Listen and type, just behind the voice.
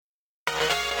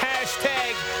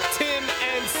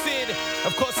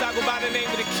Of course, I go by the name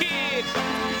of the kid.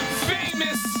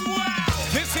 Famous. Wow.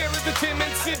 This here is the Tim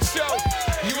and Sid Show.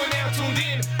 You are now tuned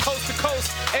in, coast to coast,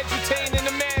 edutaining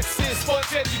the masses. Sports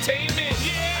edutainment.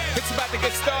 Yeah. It's about to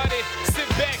get started. Sit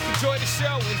back, enjoy the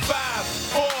show in 5,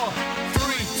 4,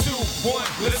 3, 2, 1.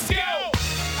 Let's go.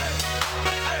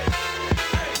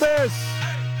 This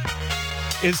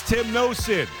is Tim No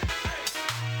Sid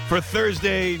for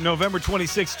Thursday, November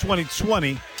 26,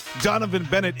 2020. Donovan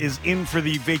Bennett is in for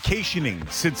the vacationing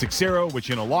Sid Sixero, which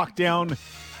in a lockdown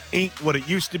ain't what it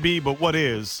used to be, but what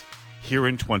is here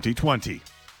in 2020.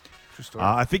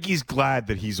 I think he's glad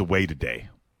that he's away today.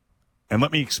 And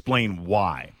let me explain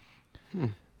why.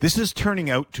 This is turning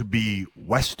out to be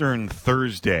Western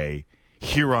Thursday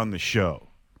here on the show.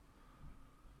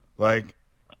 Like,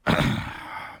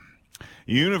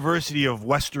 University of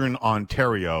Western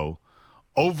Ontario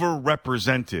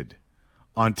overrepresented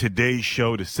on today's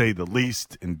show, to say the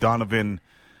least. And Donovan,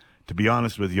 to be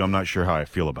honest with you, I'm not sure how I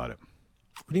feel about it.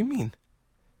 What do you mean?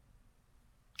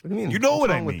 What do you mean? You know what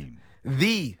I mean.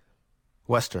 The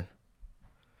Western.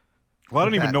 Well, I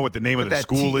don't even know what the name of the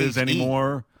school is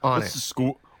anymore. What's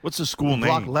the school name?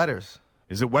 Block letters.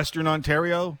 Is it Western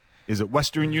Ontario? Is it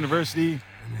Western University?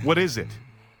 What is it?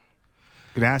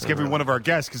 Going to ask every one of our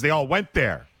guests because they all went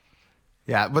there.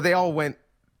 Yeah, but they all went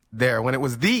there when it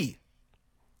was the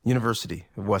University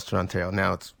of Western Ontario.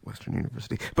 Now it's Western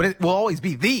University. But it will always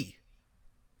be the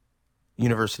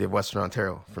University of Western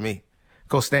Ontario for me.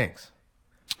 Go Stanks.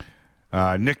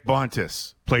 Nick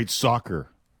Bontis played soccer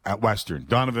at Western.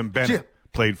 Donovan Bennett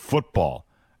played football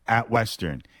at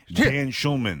Western. Dan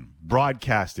Schulman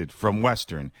broadcasted from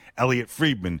Western. Elliot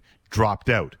Friedman dropped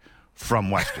out from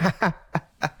Western.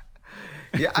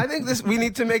 Yeah, I think we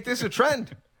need to make this a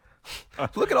trend.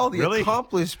 Look at all the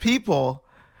accomplished people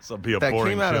that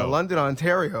came out of London,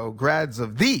 Ontario, grads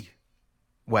of the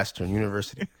Western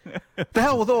University. The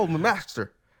hell with old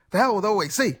Master. The hell with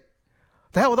OAC.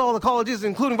 The hell with all the colleges,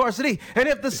 including varsity. And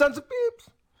if the sons of beeps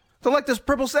don't like this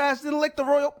purple sash, then lick the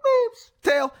royal beeps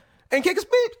tail and kick his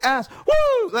beeps ass.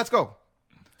 Woo! Let's go.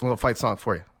 A little fight song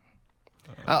for you.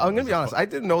 I'm going to be honest. I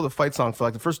didn't know the fight song for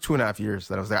like the first 2.5 years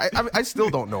that I was there. I still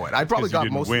don't know it. I probably got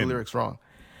most of the lyrics wrong.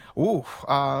 Ooh.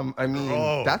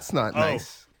 That's not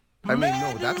nice. No,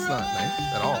 that's not nice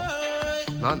at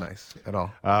all. Not nice at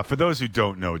all. For those who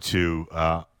don't know, too,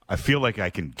 I feel like I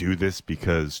can do this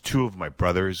because 2 of my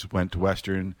brothers went to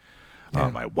Western.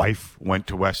 My wife went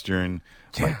to Western.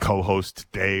 My co-host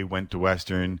today went to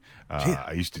Western.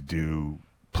 I used to do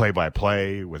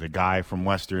play-by-play with a guy from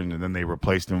Western, and then they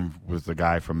replaced him with a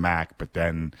guy from Mac, but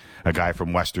then a guy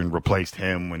from Western replaced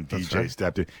him when DJ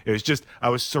stepped in. It was just, I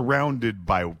was surrounded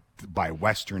by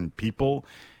Western people,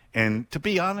 and to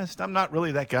be honest, I'm not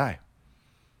really that guy.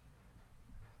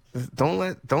 Don't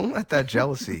let that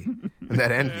jealousy and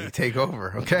that envy take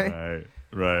over, okay?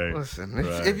 Right. Listen,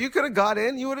 if you could have got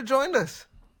in, you would have joined us.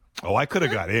 Oh, I could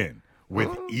have got in with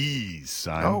ease,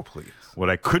 son. Oh, please. What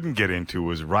I couldn't get into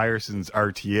was Ryerson's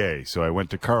RTA, so I went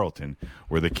to Carleton,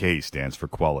 where the K stands for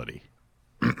quality.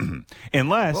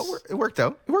 Unless... Well, it worked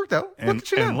out. It worked out. Look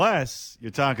at you now. Unless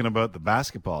you're talking about the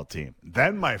basketball team.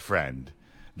 Then, my friend,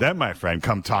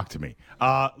 come talk to me.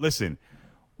 Listen,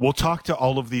 we'll talk to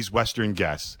all of these Western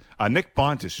guests. Nick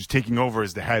Bontis, who's taking over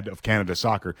as the head of Canada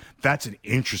Soccer, that's an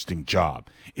interesting job.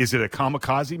 Is it a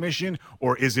kamikaze mission,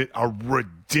 or is it a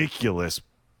ridiculous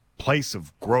place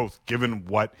of growth, given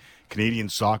what Canadian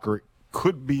soccer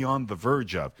could be on the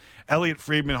verge of? Elliot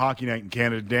Friedman, Hockey Night in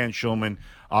Canada. Dan Schulman,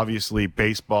 obviously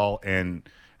baseball. And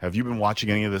have you been watching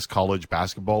any of this college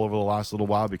basketball over the last little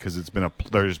while? Because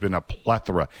there's been a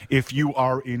plethora. If you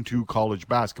are into college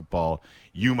basketball,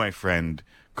 you, my friend,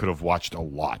 could have watched a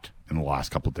lot in the last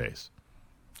couple of days.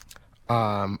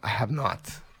 I have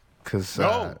not.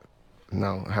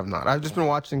 No, I have not. I've just been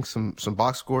watching some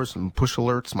box scores, some push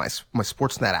alerts, my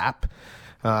Sportsnet app,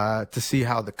 to see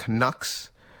how the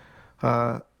Canucks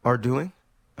are doing.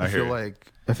 I feel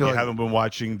like you haven't been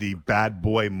watching the Bad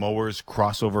Boy Mowers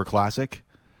crossover classic?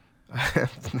 I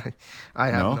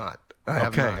have not. I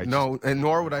have not. No, and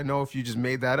nor would I know if you just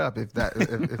made that up, if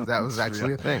that was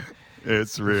actually a thing.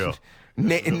 It's real.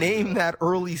 Name that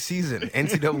early season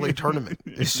NCAA tournament.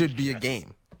 It should be a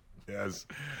game. Yes.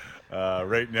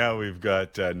 Right now we've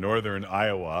got Northern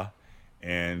Iowa,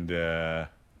 and who are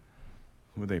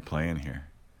they playing here?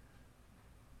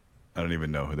 I don't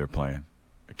even know who they're playing.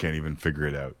 I can't even figure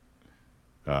it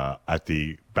out. At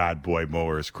the Bad Boy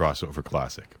Mowers crossover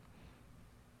classic.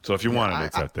 So if you want it,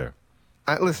 it's out there.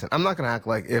 Listen, I'm not going to act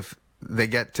like if they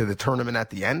get to the tournament at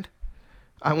the end,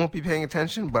 I won't be paying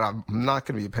attention, but I'm not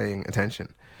going to be paying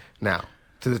attention now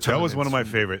to the tournament. That was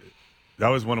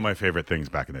one of my favorite things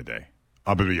back in the day.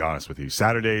 I'm going to be honest with you.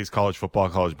 Saturdays, college football,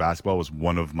 college basketball was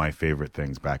one of my favorite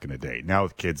things back in the day. Now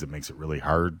with kids, it makes it really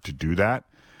hard to do that.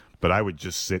 But I would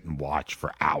just sit and watch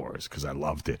for hours because I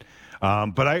loved it.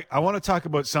 But I want to talk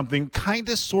about something kind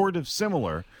of sort of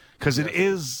similar because it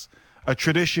is a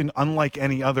tradition unlike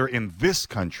any other in this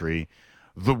country,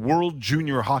 the World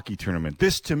Junior Hockey Tournament.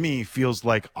 This, to me, feels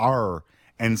like our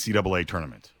NCAA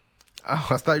tournament. Oh,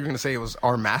 I thought you were going to say it was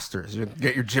our Masters. You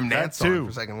get your Jim Nantz on for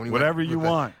a second. Whatever you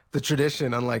want. The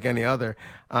tradition, unlike any other.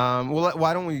 Well,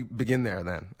 why don't we begin there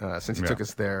then? Since you took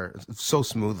us there so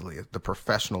smoothly, the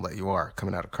professional that you are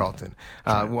coming out of Carleton.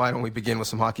 Why don't we begin with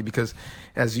some hockey? Because,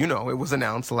 as you know, it was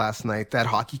announced last night that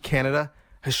Hockey Canada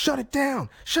has shut it down.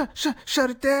 Shut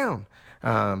it down.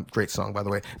 Great song, by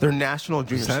the way. Their national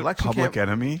junior selection Public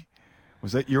Enemy?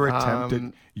 Was that your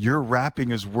attempt? Your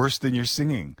rapping is worse than your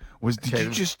singing. Did you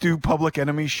just do Public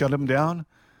Enemy, shut him down?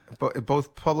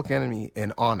 Both Public Enemy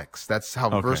and Onyx. That's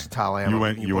how versatile I am.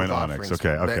 You went Onyx.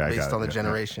 Okay, based on the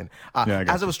generation.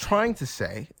 As I was trying to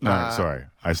say. Sorry,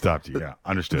 I stopped you.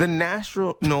 Understood. The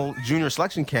National Junior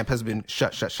Selection Camp has been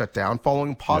shut down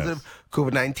following positive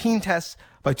COVID-19 tests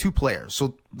by 2 players.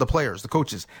 So the players, the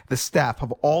coaches, the staff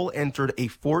have all entered a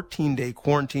 14-day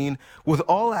quarantine with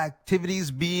all activities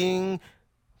being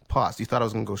paused. You thought I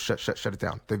was going to go shut it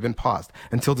down. They've been paused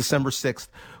until December 6th,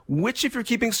 which, if you're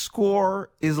keeping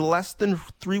score, is less than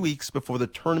 3 weeks before the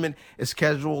tournament is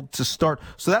scheduled to start.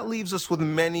 So that leaves us with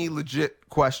many legit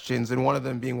questions, and one of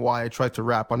them being why I tried to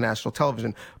rap on national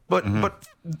television. But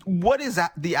what is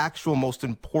the actual most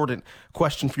important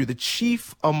question for you, the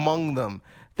chief among them,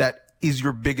 that is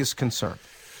your biggest concern?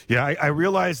 Yeah, I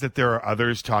realize that there are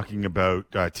others talking about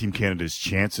Team Canada's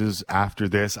chances after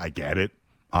this. I get it.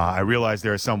 I realize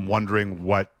there are some wondering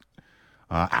what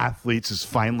athletes as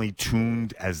finely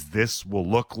tuned as this will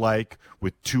look like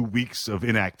with 2 weeks of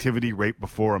inactivity right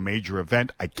before a major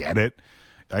event. I get it.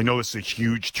 I know it's a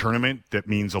huge tournament that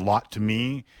means a lot to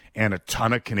me and a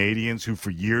ton of Canadians who for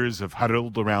years have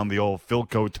huddled around the old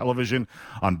Philco television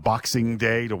on Boxing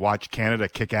Day to watch Canada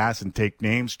kick ass and take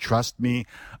names. Trust me,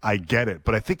 I get it.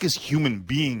 But I think as human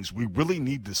beings, we really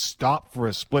need to stop for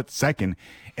a split second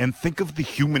and think of the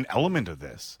human element of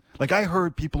this. Like, I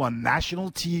heard people on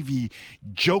national TV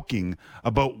joking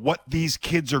about what these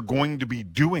kids are going to be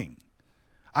doing.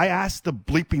 I asked the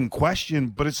bleeping question,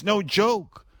 but it's no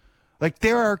joke. Like,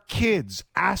 there are kids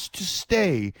asked to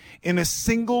stay in a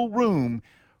single room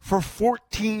for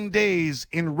 14 days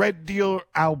in Red Deer,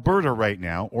 Alberta right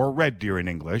now, or Red Deer in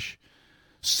English.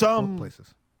 Some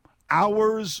places.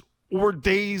 Hours or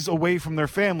days away from their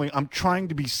family. I'm trying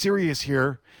to be serious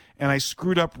here, and I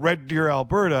screwed up Red Deer,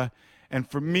 Alberta, and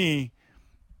for me,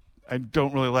 I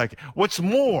don't really like it. What's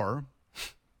more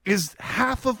is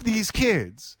half of these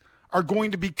kids are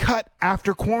going to be cut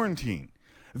after quarantine.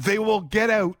 They will get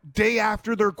out day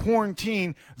after their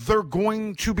quarantine. They're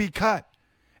going to be cut.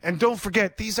 And don't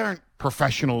forget, these aren't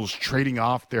professionals trading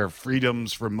off their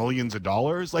freedoms for millions of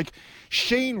dollars. Like,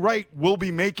 Shane Wright will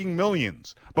be making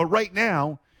millions. But right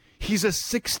now, he's a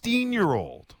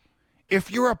 16-year-old.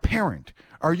 If you're a parent,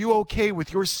 are you okay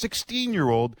with your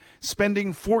 16-year-old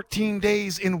spending 14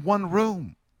 days in one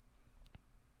room?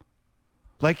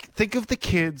 Like, think of the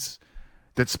kids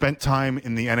that spent time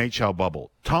in the NHL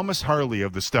bubble. Thomas Harley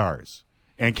of the Stars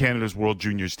and Canada's World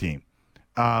Juniors team.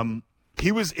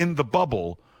 He was in the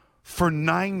bubble for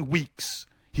 9 weeks.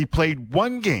 He played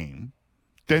one game.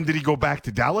 Then did he go back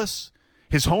to Dallas?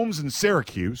 His home's in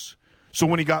Syracuse. So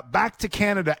when he got back to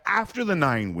Canada after the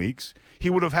 9 weeks, he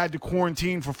would have had to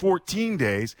quarantine for 14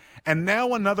 days. And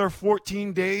now another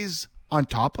 14 days on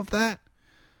top of that?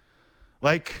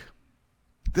 Like,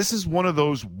 this is one of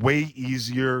those way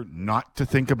easier not to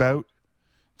think about.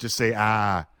 Just say,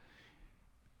 they're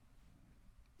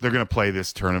going to play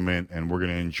this tournament and we're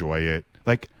going to enjoy it.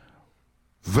 Like,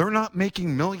 they're not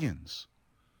making millions.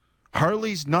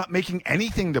 Harley's not making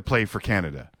anything to play for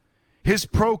Canada. His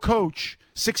pro coach,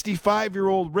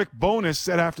 65-year-old Rick Bowness,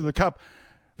 said after the Cup,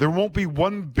 there won't be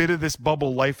one bit of this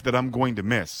bubble life that I'm going to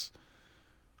miss.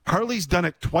 Harley's done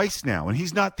it twice now, and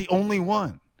he's not the only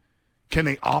one. Can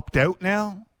they opt out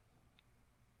now?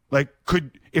 Like,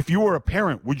 if you were a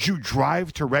parent, would you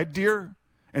drive to Red Deer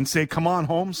and say, come on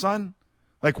home, son?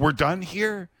 Like, we're done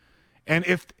here? And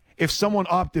if someone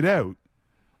opted out,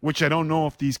 which I don't know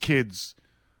if these kids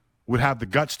would have the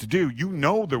guts to do,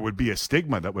 there would be a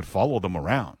stigma that would follow them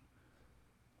around.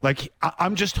 Like,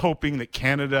 I'm just hoping that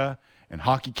Canada and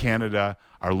Hockey Canada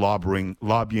are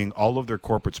lobbying all of their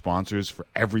corporate sponsors for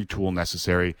every tool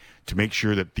necessary to make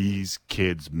sure that these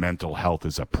kids' mental health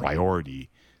is a priority.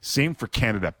 Same for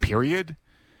Canada, period.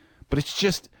 But it's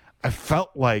just, I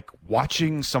felt like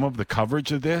watching some of the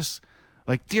coverage of this,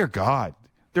 Like, dear God,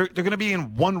 they're going to be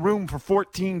in one room for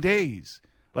 14 days.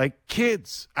 Like,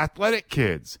 kids, athletic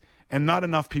kids, and not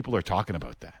enough people are talking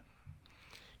about that.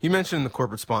 You mentioned the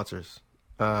corporate sponsors.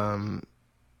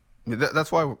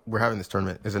 That's why we're having this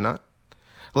tournament, is it not?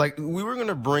 Like, we were going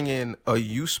to bring in a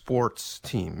U Sports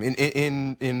team.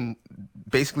 In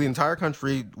basically the entire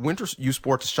country, winter U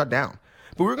Sports shut down.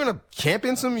 But we were going to camp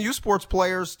in some U Sports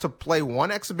players to play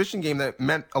one exhibition game that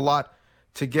meant a lot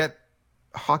to get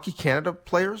Hockey Canada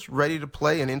players ready to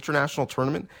play an international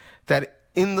tournament that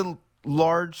in the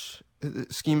large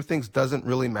scheme of things doesn't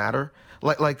really matter.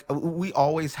 Like we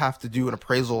always have to do an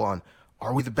appraisal on,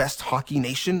 are we the best hockey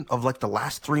nation of like the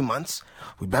last 3 months?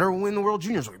 We better win the World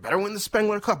Juniors. We better win the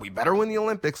Spengler Cup. We better win the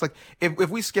Olympics. Like if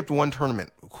we skipped one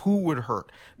tournament, who would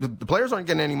hurt? The players aren't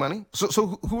getting any money.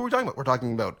 So who are we talking about? We're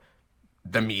talking about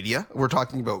the media. We're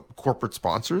talking about corporate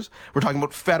sponsors. We're talking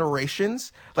about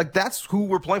federations. Like that's who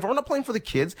we're playing for. We're not playing for the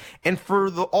kids. And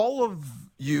for all of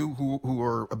you who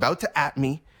are about to at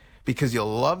me because you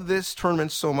love this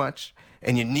tournament so much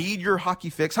and you need your hockey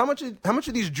fix, how much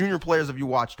of these junior players have you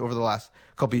watched over the last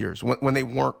couple of years when they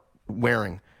weren't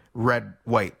wearing red,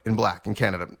 white, and black in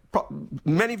Canada?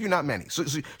 Many of you, not many. So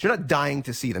you're not dying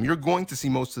to see them. You're going to see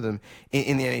most of them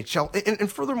in the NHL.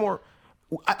 And furthermore,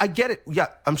 I get it. Yeah,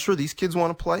 I'm sure these kids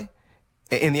want to play,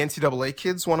 and the NCAA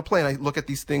kids want to play, and I look at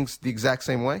these things the exact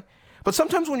same way. But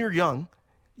sometimes when you're young,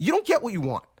 you don't get what you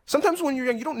want. Sometimes when you're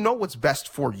young, you don't know what's best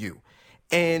for you.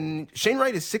 And Shane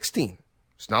Wright is 16.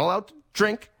 He's not allowed to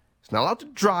drink. He's not allowed to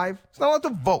drive. He's not allowed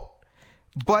to vote.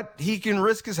 But he can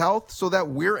risk his health so that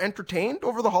we're entertained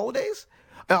over the holidays.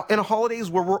 In holidays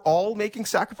where we're all making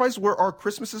sacrifices, where our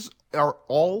Christmases are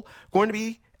all going to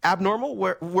be abnormal,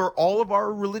 where all of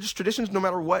our religious traditions, no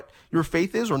matter what your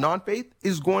faith is or non-faith,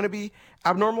 is going to be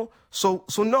abnormal. So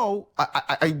no,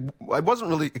 I wasn't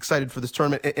really excited for this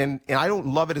tournament, and I don't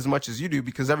love it as much as you do,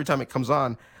 because every time it comes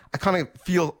on, I kind of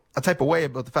feel a type of way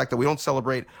about the fact that we don't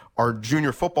celebrate our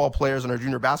junior football players and our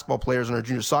junior basketball players and our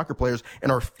junior soccer players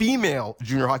and our female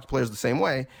junior hockey players the same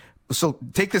way. So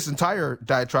take this entire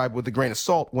diatribe with a grain of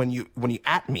salt when you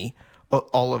at me,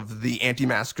 all of the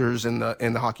anti-maskers and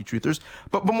the hockey truthers.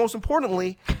 But most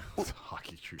importantly,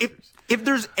 hockey truthers. If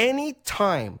there's any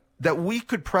time that we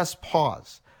could press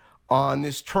pause on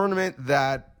this tournament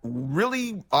that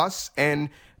really us and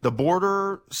the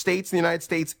border states in the United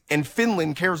States and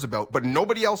Finland cares about, but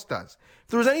nobody else does. If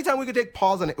there was any time we could take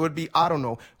pause on it, it would be, I don't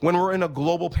know, when we're in a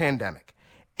global pandemic.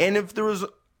 And if there was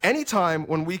any time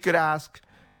when we could ask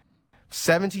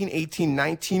 17, 18,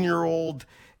 19-year-old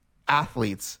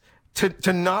athletes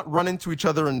to not run into each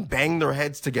other and bang their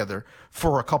heads together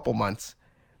for a couple months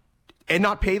and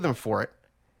not pay them for it,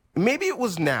 maybe it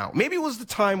was now. Maybe it was the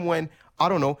time when, I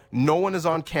don't know, no one is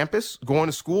on campus going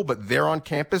to school, but they're on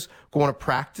campus going to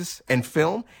practice and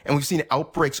film. And we've seen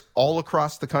outbreaks all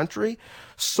across the country.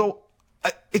 So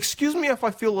excuse me if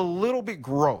I feel a little bit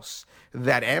gross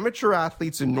that amateur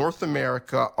athletes in North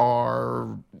America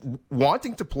are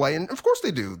wanting to play. And of course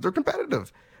they do. They're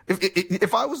competitive.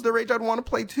 If I was their age, I'd want to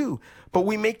play too. But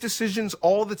we make decisions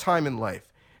all the time in life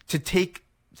to take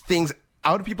things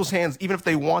out of people's hands, even if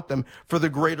they want them, for the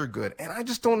greater good. And I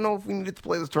just don't know if we needed to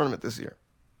play this tournament this year.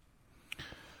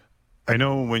 I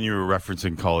know when you were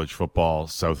referencing college football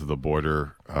south of the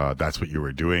border, that's what you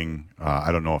were doing.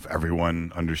 I don't know if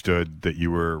everyone understood that you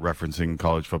were referencing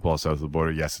college football south of the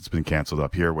border. Yes, it's been canceled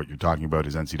up here. What you're talking about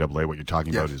is NCAA. What you're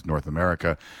talking about is North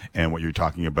America. And what you're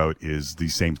talking about is the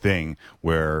same thing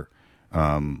where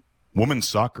women's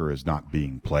soccer is not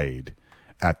being played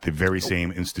at the very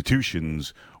same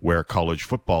institutions where college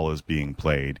football is being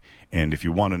played. And if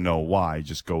you want to know why,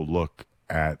 just go look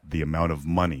at the amount of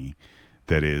money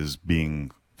that is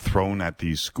being thrown at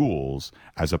these schools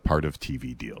as a part of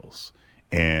TV deals.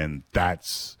 And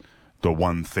that's the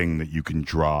one thing that you can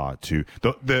draw to.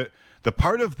 The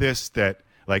part of this that,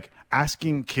 like,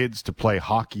 asking kids to play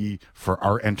hockey for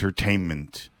our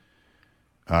entertainment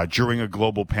during a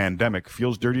global pandemic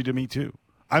feels dirty to me too.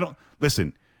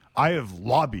 Listen, I have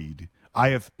lobbied, I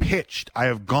have pitched, I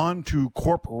have gone to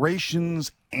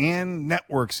corporations and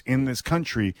networks in this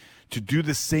country to do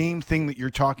the same thing that you're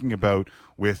talking about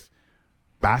with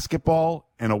basketball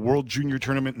and a World Junior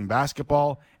Tournament in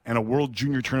basketball and a World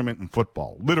Junior Tournament in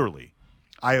football. Literally.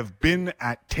 I have been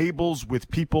at tables with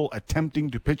people attempting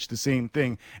to pitch the same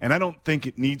thing, and I don't think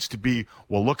it needs to be,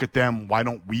 well, look at them, why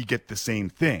don't we get the same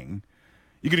thing?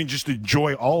 You can just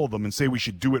enjoy all of them and say we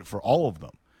should do it for all of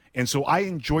them. And so I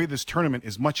enjoy this tournament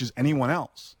as much as anyone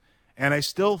else. And I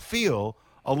still feel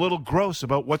a little gross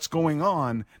about what's going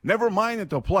on. Never mind that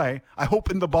they'll play. I hope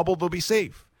in the bubble they'll be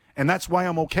safe. And that's why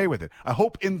I'm okay with it. I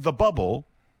hope in the bubble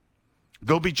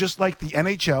They'll be just like the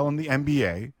NHL and the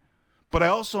NBA. But I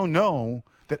also know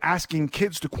that asking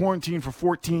kids to quarantine for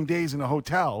 14 days in a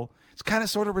hotel is kind of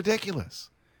sort of ridiculous.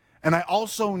 And I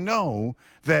also know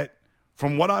that,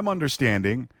 from what I'm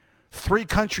understanding, 3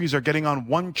 countries are getting on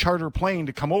one charter plane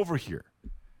to come over here.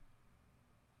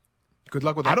 Good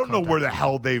luck with that. I don't know where the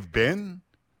hell they've been.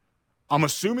 I'm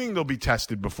assuming they'll be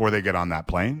tested before they get on that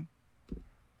plane.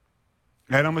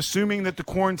 And I'm assuming that the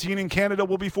quarantine in Canada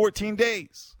will be 14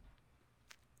 days.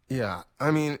 Yeah.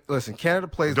 I mean, listen, Canada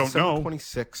plays December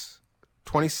 26th,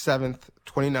 27th,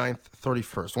 29th,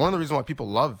 31st. One of the reasons why people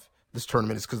love this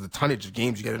tournament is because of the tonnage of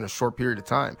games you get in a short period of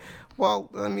time. Well,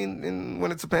 I mean,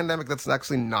 when it's a pandemic, that's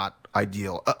actually not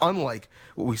ideal. Unlike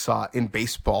what we saw in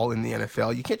baseball, in the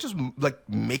NFL, you can't just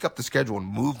make up the schedule and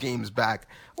move games back.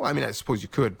 Well, I mean, I suppose you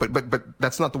could, but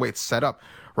that's not the way it's set up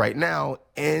right now,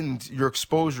 and your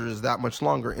exposure is that much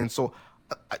longer. And so,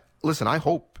 listen, I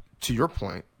hope, to your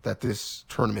point, that this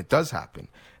tournament does happen,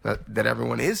 that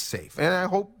everyone is safe. And I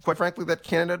hope, quite frankly, that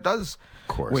Canada does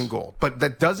win gold. But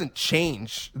that doesn't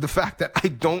change the fact that I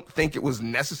don't think it was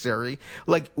necessary.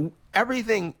 Like,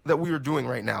 everything that we are doing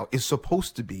right now is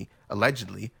supposed to be,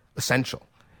 allegedly, essential.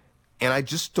 And I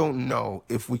just don't know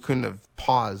if we couldn't have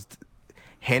paused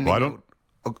handing out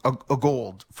a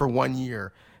gold for 1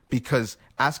 year, because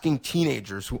asking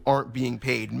teenagers who aren't being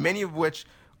paid, many of which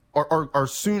are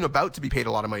soon about to be paid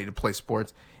a lot of money to play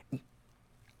sports,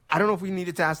 I don't know if we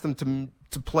needed to ask them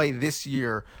to play this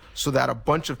year so that a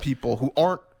bunch of people who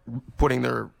aren't putting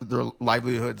their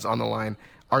livelihoods on the line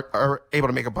are able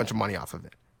to make a bunch of money off of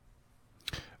it.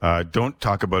 Don't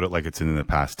talk about it like it's in the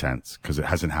past tense, because it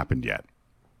hasn't happened yet.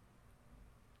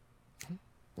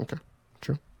 Okay,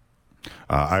 true.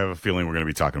 I have a feeling we're going to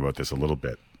be talking about this a little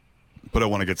bit, but I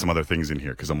want to get some other things in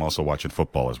here because I'm also watching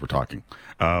football as we're talking.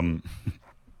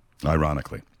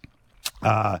 Ironically.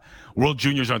 World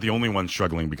Juniors aren't the only ones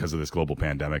struggling because of this global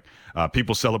pandemic.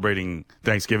 People celebrating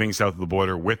Thanksgiving south of the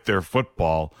border with their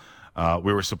football.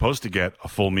 We were supposed to get a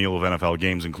full meal of NFL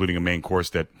games, including a main course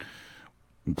that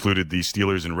included the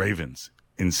Steelers and Ravens.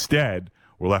 Instead,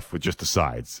 we're left with just the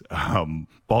sides.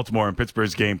 Baltimore and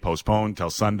Pittsburgh's game postponed till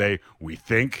Sunday, we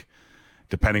think,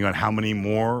 depending on how many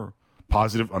more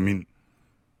positive. I mean,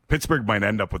 Pittsburgh might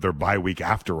end up with their bye week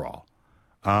after all.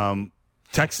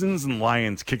 Texans and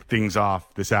Lions kick things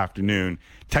off this afternoon.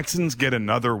 Texans get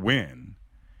another win.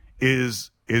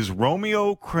 Is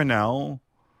Romeo Crennel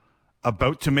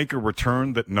about to make a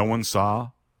return that no one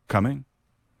saw coming?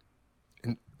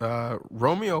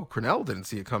 Romeo Crennel didn't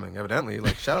see it coming, evidently.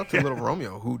 Like, shout out to little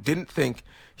Romeo, who didn't think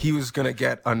he was going to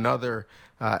get another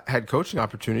head coaching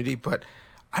opportunity. But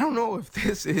I don't know if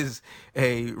this is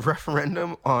a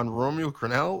referendum on Romeo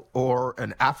Crennel or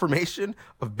an affirmation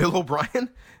of Bill O'Brien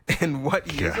and what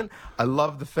he isn't. I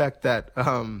love the fact that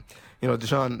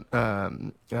Deshaun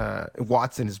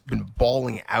Watson has been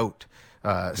balling out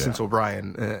since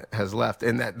O'Brien has left,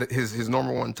 and that his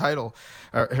number one title,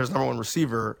 his number one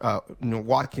receiver,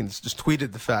 Watkins, just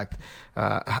tweeted the fact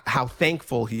how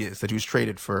thankful he is that he was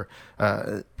traded for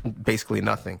basically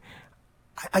nothing.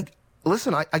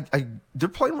 Listen, they're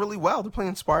playing really well. They're playing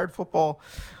inspired football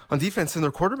on defense, and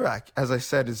their quarterback, as I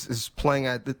said, is playing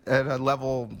at a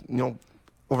level,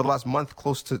 over the last month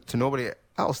close to nobody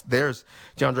else. There's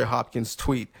DeAndre Hopkins'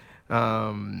 tweet,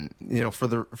 for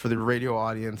the radio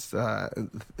audience,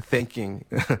 thanking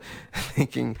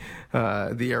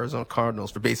the Arizona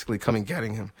Cardinals for basically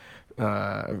getting him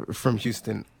from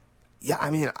Houston. Yeah,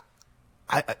 I mean,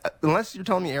 I unless you're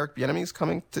telling me Eric Bieniemy is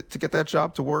coming to get that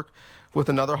job to work with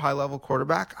another high-level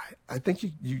quarterback, I think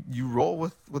you roll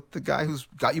with the guy who's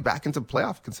got you back into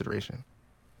playoff consideration.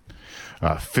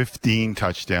 15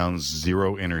 touchdowns,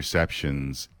 0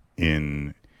 interceptions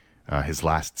in his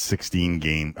last 6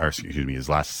 games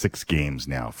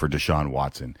now for Deshaun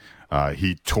Watson.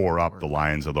 He tore up the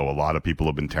Lions, although a lot of people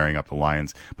have been tearing up the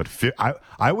Lions. But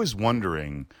I was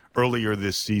wondering earlier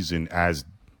this season, as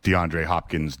DeAndre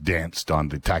Hopkins danced on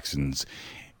the Texans,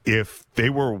 if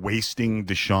they were wasting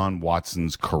Deshaun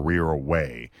Watson's career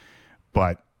away.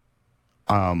 But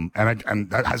and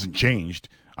that hasn't changed.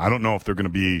 I don't know if they're going to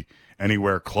be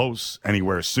anywhere close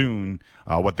anywhere soon.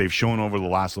 What they've shown over the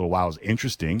last little while is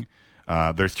interesting.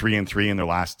 They're 3-3 in their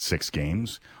last 6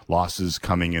 games. Losses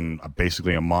coming in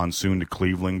basically a monsoon to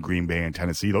Cleveland, Green Bay, and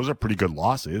Tennessee. Those are pretty good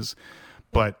losses.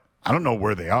 But I don't know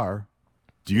where they are.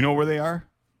 Do you know where they are?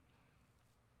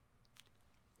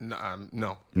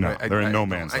 No. They're in no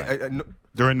man's land.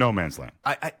 They're in no man's land.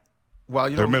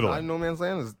 They're middle. No man's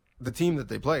land is the team that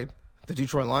they played. the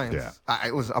Detroit Lions. Yeah.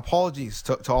 It was apologies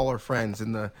to all our friends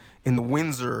in the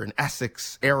Windsor and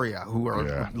Essex area who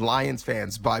are Lions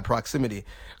fans by proximity,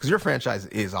 because your franchise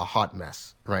is a hot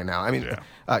mess right now. I mean,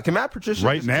 can Matt Patricia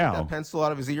take that pencil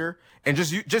out of his ear and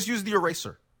just use the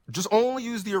eraser? Just only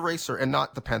use the eraser and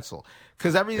not the pencil,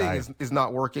 because everything is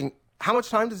not working. How much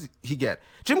time does he get?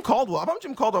 Jim Caldwell. I'm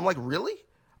Jim Caldwell. I'm like, really?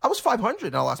 I was 500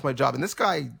 and I lost my job, and this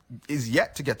guy is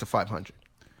yet to get to 500.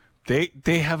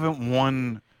 They haven't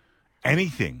won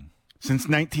anything since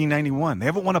 1991. They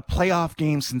haven't won a playoff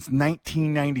game since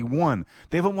 1991.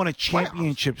 They haven't won a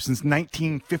championship since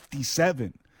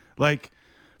 1957. Like,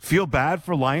 feel bad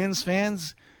for Lions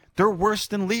fans? They're worse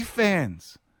than Leaf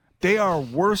fans. They are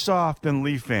worse off than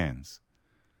Leaf fans.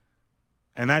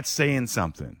 And that's saying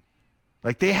something.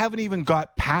 Like, they haven't even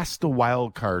got past the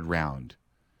wild card round.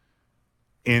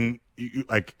 They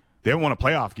haven't won a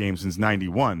playoff game since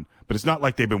 91, but it's not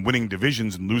like they've been winning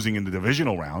divisions and losing in the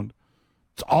divisional round.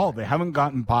 They haven't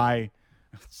gotten by.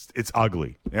 It's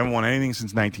ugly. They haven't won anything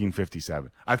since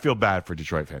 1957. I feel bad for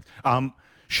Detroit fans.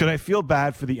 Should I feel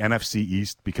bad for the NFC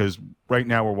East? Because right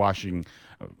now we're watching,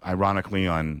 ironically,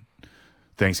 on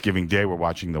Thanksgiving Day, we're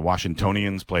watching the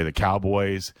Washingtonians play the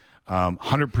Cowboys.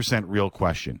 100% real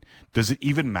question. Does it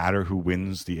even matter who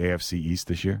wins the AFC East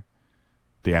this year?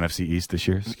 The NFC East this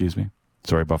year, excuse me.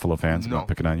 Sorry, Buffalo fans, I'm not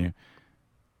picking on you.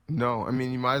 No, I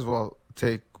mean, you might as well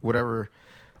take whatever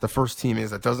the first team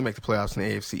is that doesn't make the playoffs in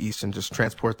the AFC East and just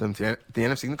transport them to the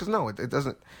NFC, because no, it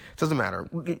doesn't matter.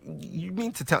 You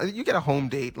mean to tell you get a home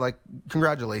date, like,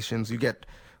 congratulations, you get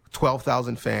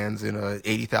 12,000 fans in a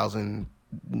 80,000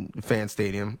 fan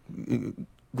stadium.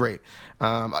 Great.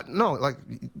 No, like,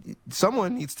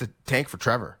 someone needs to tank for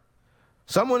Trevor.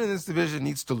 Someone in this division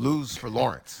needs to lose for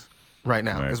Lawrence right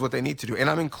now, is what they need to do. And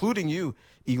I'm including you,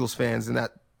 Eagles fans, in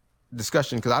that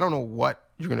discussion, because I don't know what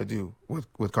you're going to do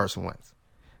with Carson Wentz.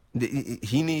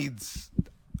 He needs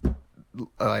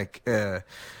an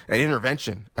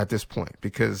intervention at this point,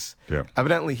 because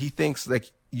evidently he thinks like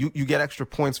you get extra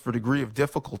points for degree of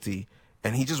difficulty,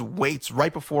 and he just waits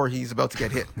right before he's about to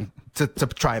get hit to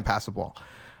try and pass the ball.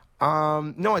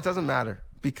 No, it doesn't matter,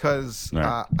 because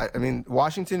I mean,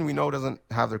 Washington, we know, doesn't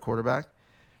have their quarterback.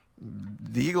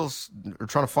 The Eagles are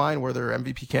trying to find where their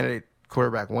MVP candidate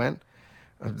quarterback went.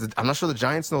 I'm not sure the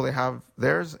Giants know they have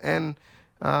theirs, and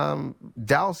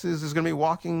Dallas is going to be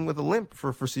walking with a limp for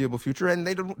a foreseeable future, and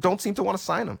they don't seem to want to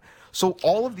sign him. So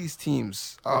all of these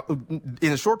teams,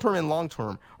 in the short term and long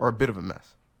term, are a bit of a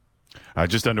mess.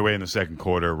 Just underway in the second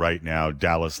quarter right now.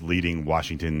 Dallas leading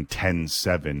Washington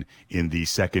 10-7 in the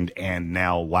second and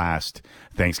now last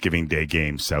Thanksgiving Day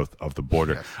game south of the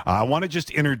border. Yes. I want to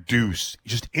just introduce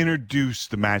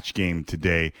the match game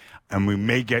today, and we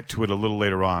may get to it a little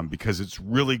later on because it's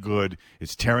really good.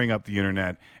 It's tearing up the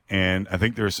internet, and I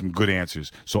think there are some good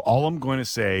answers. So all I'm going to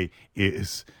say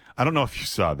is, I don't know if you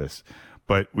saw this,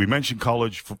 but we mentioned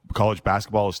college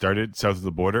basketball has started south of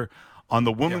the border. On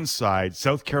the women's side,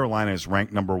 South Carolina is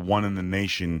ranked number 1 in the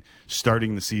nation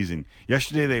starting the season.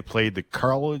 Yesterday they played the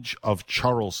College of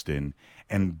Charleston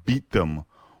and beat them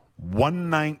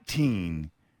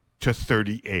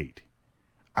 119-38.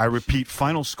 I repeat,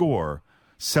 final score,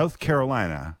 South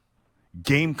Carolina,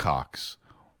 Gamecocks,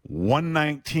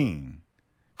 119,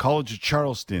 College of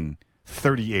Charleston,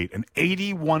 38. An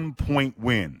 81-point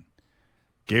win.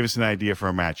 Gave us an idea for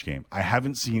a match game. I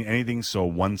haven't seen anything so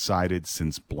one-sided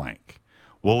since blank.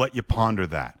 We'll let you ponder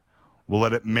that. We'll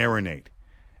let it marinate.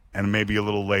 And maybe a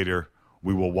little later,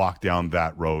 we will walk down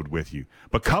that road with you.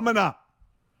 But coming up,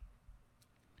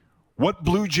 what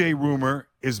Blue Jay rumor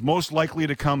is most likely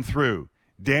to come through?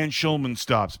 Dan Shulman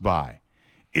stops by.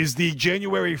 Is the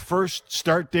January 1st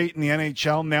start date in the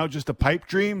NHL now just a pipe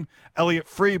dream? Elliot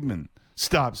Friedman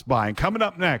stops by. And coming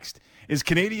up next, is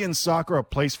Canadian soccer a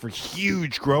place for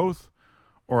huge growth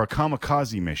or a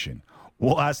kamikaze mission?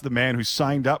 We'll ask the man who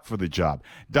signed up for the job.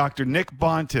 Dr. Nick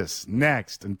Bontis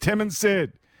next. And Tim and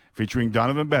Sid featuring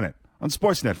Donovan Bennett on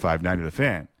Sportsnet 590 The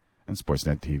Fan and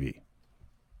Sportsnet TV.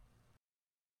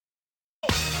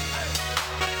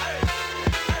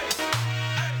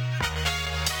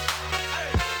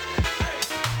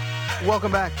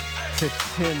 Welcome back to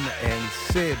Tim and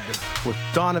Sid with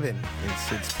Donovan in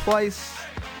Sid's place.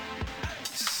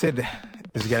 Sid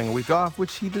is getting a week off,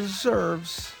 which he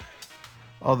deserves,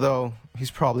 although he's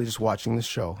probably just watching the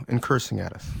show and cursing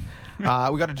at us.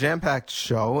 We got a jam-packed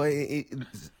show.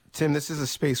 Tim, this is a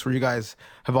space where you guys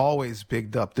have always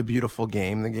bigged up the beautiful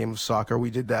game, the game of soccer. We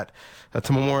did that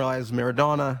to memorialize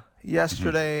Maradona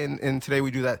yesterday, and today we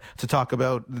do that to talk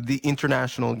about the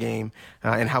international game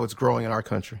and how it's growing in our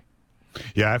country.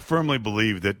 Yeah, I firmly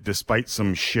believe that despite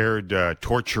some shared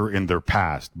torture in their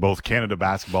past, both Canada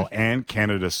basketball and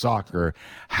Canada soccer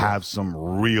have some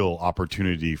real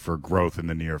opportunity for growth in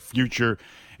the near future.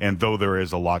 And though there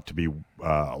is a lot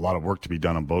of work to be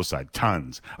done on both sides,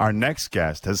 tons. Our next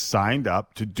guest has signed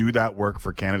up to do that work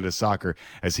for Canada Soccer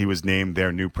as he was named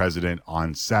their new president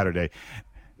on Saturday.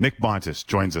 Nick Bontis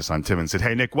joins us on Tim and Sid.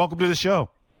 Hey, Nick, welcome to the show.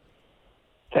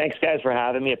 Thanks, guys, for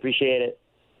having me. Appreciate it.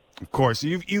 Of course,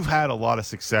 you've had a lot of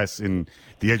success in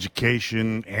the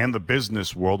education and the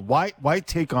business world. Why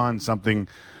take on something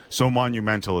so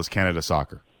monumental as Canada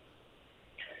Soccer?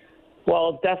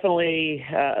 Well, definitely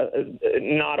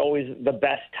not always the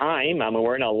best time. I mean,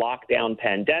 we're in a lockdown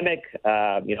pandemic.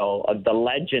 The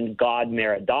legend God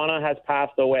Maradona has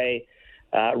passed away.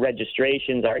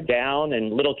 Registrations are down,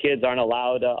 and little kids aren't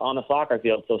allowed on the soccer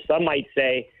field. So some might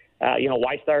say,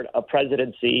 why start a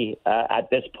presidency at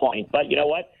this point? But you know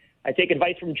what? I take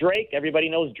advice from Drake. Everybody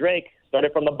knows Drake.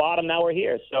 Started from the bottom, now we're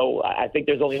here. So I think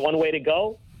there's only one way to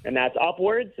go, and that's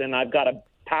upwards. And I've got a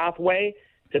pathway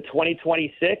to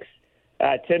 2026.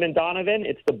 Tim and Donovan,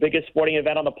 it's the biggest sporting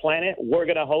event on the planet. We're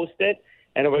going to host it,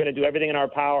 and we're going to do everything in our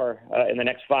power in the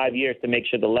next 5 years to make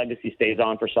sure the legacy stays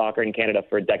on for soccer in Canada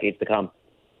for decades to come.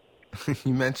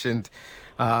 You mentioned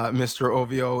Mr.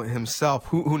 Ovio himself,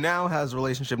 who now has a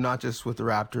relationship not just with the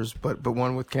Raptors, but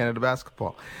one with Canada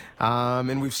basketball.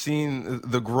 And we've seen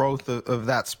the growth of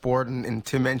that sport, and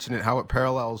Tim mentioned it, how it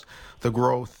parallels the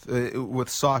growth with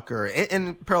soccer.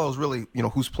 And parallels really,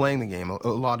 who's playing the game. A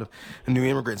lot of new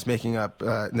immigrants making up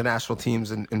the national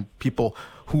teams and people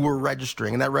who were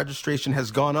registering. And that registration has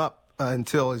gone up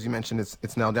until, as you mentioned,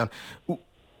 it's now down.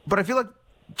 But I feel like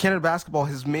Canada basketball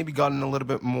has maybe gotten a little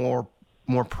bit more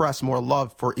press, more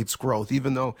love for its growth,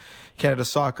 even though Canada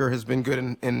soccer has been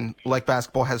good and like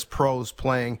basketball has pros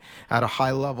playing at a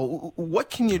high level. What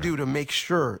can you do to make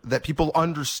sure that people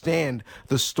understand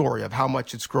the story of how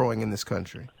much it's growing in this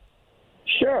country?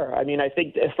 Sure. I mean, I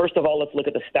think, first of all, let's look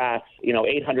at the stats.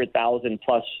 800,000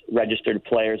 plus registered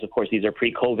players. Of course, these are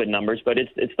pre-COVID numbers, but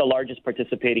it's the largest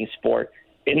participating sport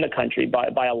in the country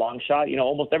by a long shot.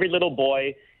 Almost every little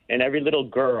boy and every little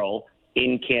girl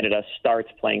in Canada starts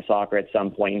playing soccer at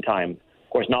some point in time. Of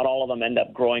course, not all of them end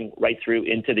up growing right through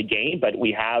into the game, but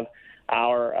we have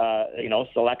our,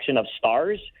 selection of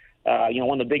stars.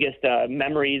 One of the biggest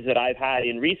memories that I've had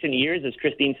in recent years is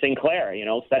Christine Sinclair,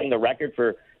 setting the record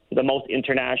for the most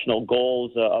international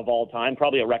goals of all time,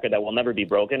 probably a record that will never be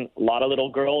broken. A lot of little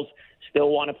girls still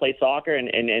want to play soccer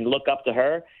and look up to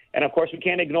her. And, of course, we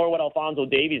can't ignore what Alphonso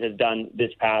Davies has done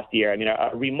this past year. I mean,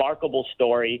 a remarkable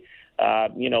story,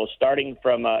 starting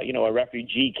from, a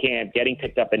refugee camp, getting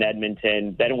picked up in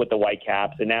Edmonton, then with the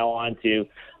Whitecaps, and now on to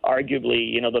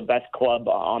arguably, the best club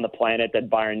on the planet at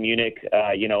Bayern Munich,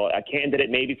 a candidate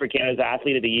maybe for Canada's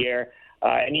Athlete of the Year.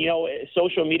 And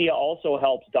social media also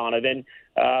helps, Donovan.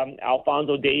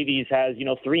 Alphonso Davies has,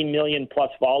 3 million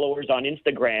plus followers on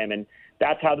Instagram, and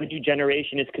that's how the new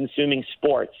generation is consuming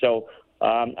sports. So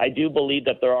I do believe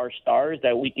that there are stars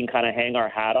that we can kind of hang our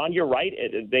hat on. You're right.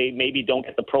 They maybe don't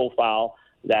get the profile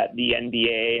that the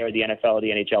NBA or the NFL or the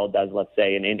NHL does, let's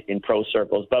say, in pro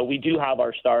circles. But we do have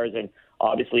our stars, and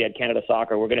obviously at Canada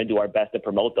Soccer, we're going to do our best to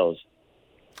promote those.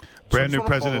 Brand new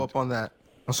president. Follow up on that.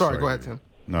 Oh, sorry. Go ahead, Tim.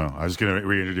 No, I was going to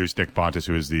reintroduce Nick Bontis,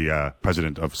 who is the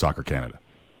president of Soccer Canada.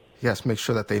 Yes, make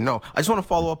sure that they know. I just want to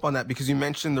follow up on that because you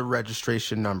mentioned the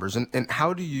registration numbers. And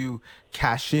how do you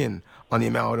cash in on the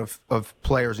amount of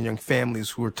players and young families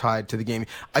who are tied to the game?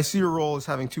 I see your role as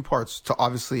having two parts: to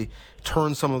obviously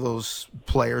turn some of those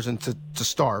players into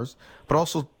stars, but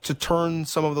also to turn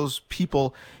some of those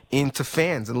people into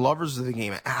fans and lovers of the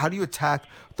game. How do you attack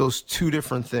those two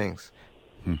different things?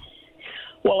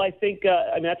 Well, I think,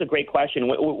 that's a great question.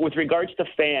 With regards to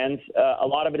fans, a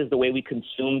lot of it is the way we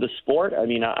consume the sport. I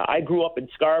mean, I grew up in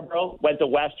Scarborough, went to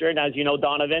Western, as you know,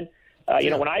 Donovan.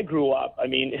 When I grew up,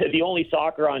 the only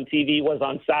soccer on TV was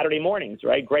on Saturday mornings,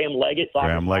 right? Graham Leggett,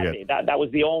 soccer Saturday. That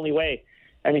was the only way.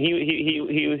 I mean,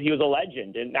 he was a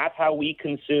legend, and that's how we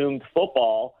consumed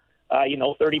football,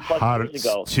 30 plus years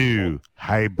ago. 2,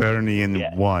 Hibernian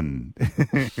 1.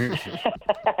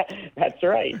 That's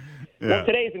right. Yeah. Well,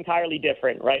 today is entirely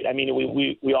different, right? I mean,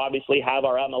 we obviously have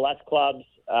our MLS clubs.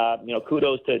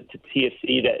 Kudos to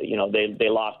TFC that, they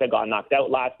lost, they got knocked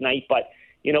out last night. But,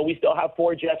 we still have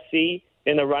Forge FC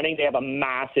in the running. They have a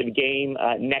massive game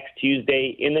next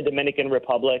Tuesday in the Dominican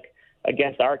Republic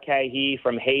against Arcahi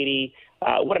from Haiti.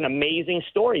 What an amazing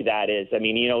story that is. I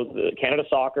mean, Canada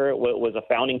Soccer was a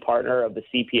founding partner of the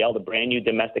CPL, the brand new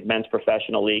Domestic Men's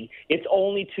Professional League. It's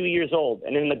only 2 years old.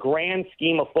 And in the grand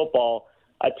scheme of football,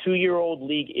 a 2-year-old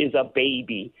league is a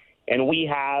baby. And we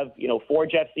have,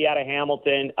 Forge FC out of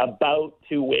Hamilton about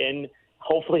to win.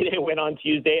 Hopefully they win on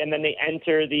Tuesday, and then they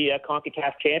enter the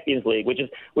CONCACAF Champions League, which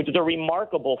is a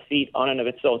remarkable feat on and of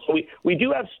its own. So we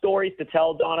do have stories to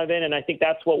tell, Donovan, and I think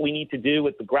that's what we need to do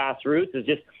with the grassroots is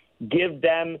just give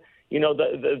them,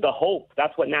 the hope.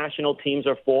 That's what national teams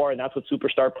are for, and that's what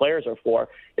superstar players are for.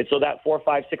 It's so that 4,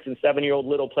 5, 6, and 7-year-old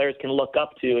little players can look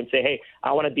up to and say, hey,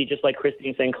 I want to be just like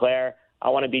Christine St. Clair. I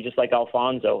want to be just like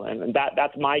Alfonso. And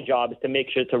that's my job, is to make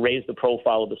sure to raise the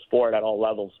profile of the sport at all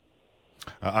levels.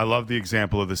 I love the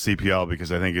example of the CPL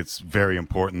because I think it's very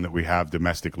important that we have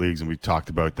domestic leagues, and we've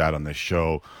talked about that on this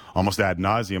show almost ad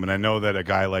nauseum. And I know that a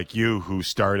guy like you who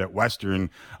started at Western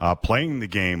playing the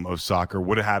game of soccer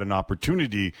would have had an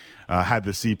opportunity had the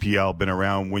CPL been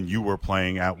around when you were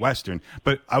playing at Western.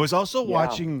 But I was also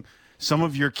watching some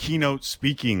of your keynote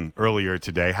speaking earlier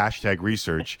today,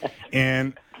 #research,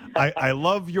 and I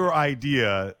love your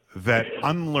idea that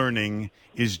unlearning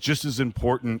is just as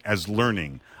important as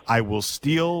learning. I will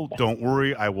steal. Don't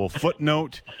worry. I will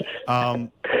footnote.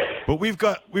 But we've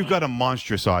got a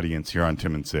monstrous audience here on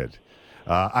Tim and Sid.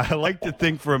 I like to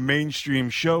think for a mainstream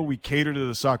show, we cater to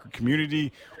the soccer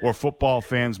community or football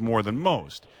fans more than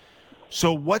most.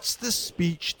 So what's the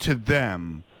speech to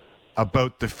them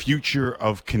about the future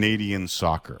of Canadian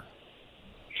soccer?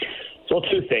 Well,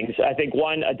 two things. I think,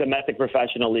 one, a domestic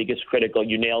professional league is critical.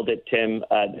 You nailed it, Tim.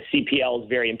 The CPL is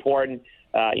very important.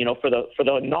 For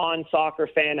the non-soccer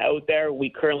fan out there, we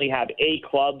currently have 8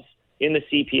 clubs in the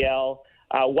CPL.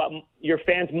 What your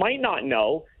fans might not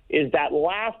know is that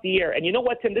last year, and you know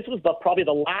what, Tim, this was probably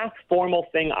the last formal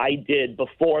thing I did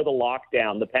before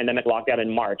the pandemic lockdown in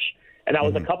March. And that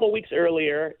was a couple weeks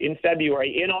earlier in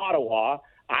February in Ottawa.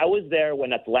 I was there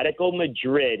when Atletico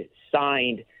Madrid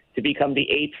signed to become the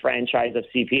 8th franchise of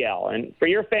CPL. And for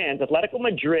your fans, Atletico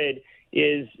Madrid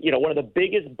is, one of the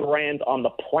biggest brands on the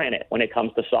planet when it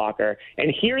comes to soccer.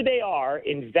 And here they are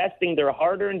investing their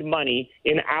hard-earned money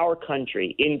in our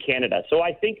country, in Canada. So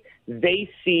I think they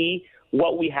see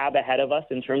what we have ahead of us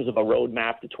in terms of a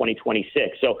roadmap to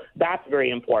 2026. So that's very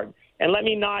important. And let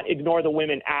me not ignore the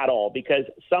women at all, because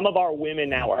some of our women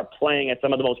now are playing at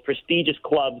some of the most prestigious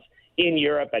clubs in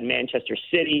Europe, at Manchester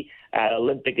City, at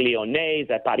Olympique Lyonnais,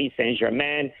 at Paris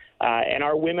Saint-Germain. And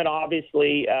our women,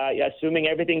 obviously, assuming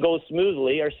everything goes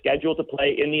smoothly, are scheduled to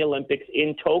play in the Olympics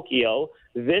in Tokyo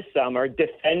this summer,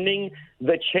 defending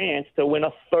the chance to win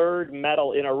a 3rd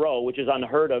medal in a row, which is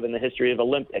unheard of in the history of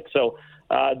Olympics. So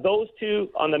those two,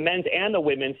 on the men's and the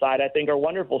women's side, I think are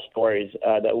wonderful stories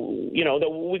that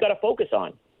we got to focus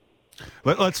on.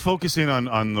 Let's focus in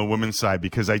on the women's side,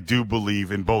 because I do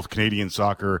believe in both Canadian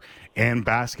soccer and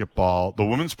basketball. The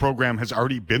women's program has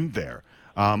already been there.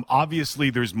 Obviously,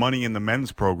 there's money in the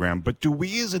men's program, but do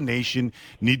we as a nation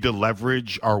need to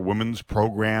leverage our women's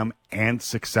program and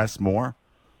success more?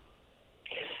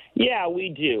 Yeah, we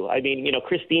do. I mean,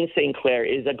 Christine St. Clair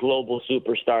is a global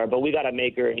superstar, but we got to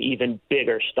make her an even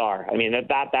bigger star. I mean,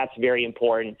 that's very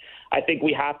important. I think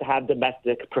we have to have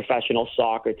domestic professional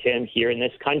soccer, Tim, here in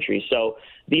this country. So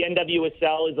the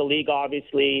NWSL is a league,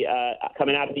 obviously,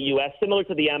 coming out of the U.S., similar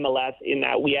to the MLS in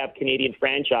that we have Canadian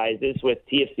franchises with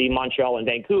TFC, Montreal, and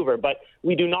Vancouver, but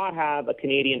we do not have a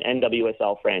Canadian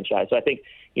NWSL franchise. So I think,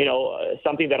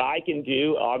 something that I can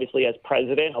do, obviously, as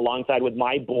president, alongside with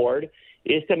my board,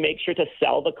 is to make sure to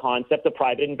sell the concept to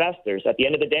private investors. At the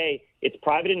end of the day, it's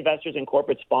private investors and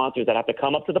corporate sponsors that have to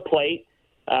come up to the plate,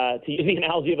 to use the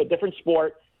analogy of a different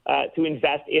sport, to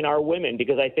invest in our women,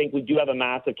 because I think we do have a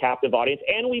massive captive audience,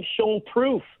 and we've shown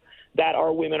proof that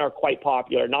our women are quite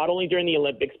popular, not only during the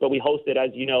Olympics, but we hosted, as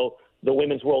you know, the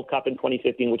Women's World Cup in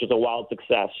 2015, which is a wild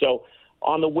success. So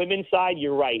on the women's side,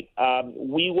 you're right.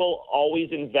 We will always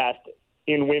invest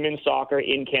in women's soccer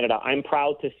in Canada. I'm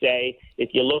proud to say,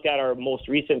 if you look at our most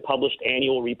recent published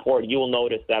annual report, you will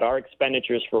notice that our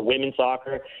expenditures for women's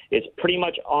soccer is pretty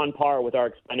much on par with our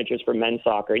expenditures for men's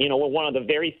soccer. We're one of the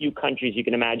very few countries you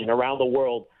can imagine around the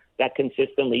world that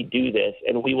consistently do this,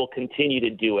 and we will continue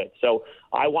to do it. So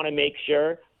I want to make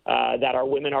sure that our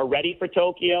women are ready for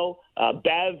Tokyo.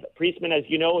 Bev Priestman, as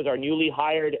you know, is our newly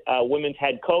hired women's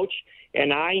head coach.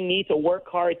 And I need to work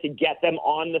hard to get them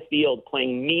on the field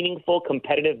playing meaningful,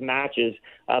 competitive matches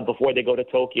before they go to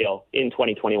Tokyo in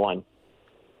 2021.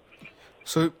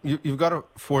 So you've got a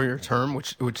 4-year term,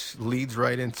 which leads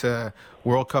right into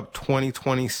World Cup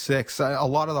 2026. A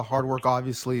lot of the hard work,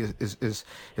 obviously, is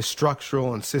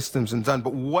structural and systems and done.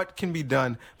 But what can be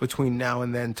done between now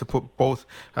and then to put both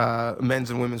men's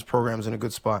and women's programs in a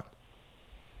good spot?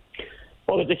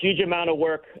 Well, there's a huge amount of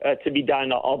work to be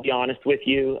done. I'll be honest with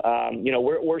you.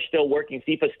 We're still working.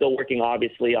 FIFA's still working,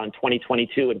 obviously, on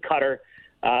 2022 in Qatar.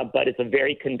 but it's a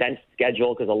very condensed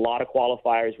schedule because a lot of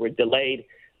qualifiers were delayed.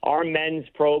 Our men's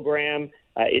program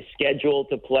is scheduled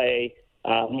to play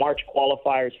March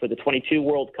qualifiers for the 22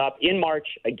 World Cup in March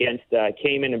against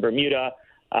Cayman and Bermuda.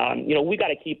 We got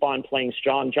to keep on playing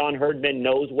strong. John Herdman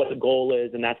knows what the goal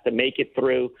is, and that's to make it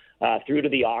through to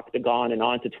the octagon and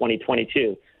on to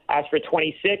 2022. As for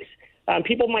 26,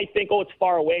 people might think, it's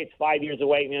far away. It's 5 years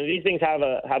away. These things have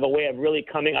a way of really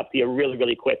coming up to you really,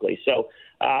 really quickly. So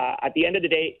at the end of the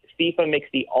day, FIFA makes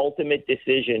the ultimate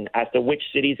decision as to which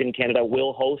cities in Canada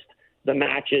will host the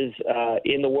matches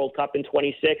in the World Cup in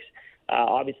 26.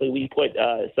 Obviously, we put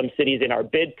some cities in our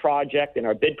bid project, in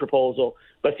our bid proposal,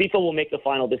 but FIFA will make the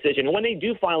final decision. And when they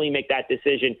do finally make that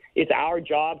decision, it's our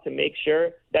job to make sure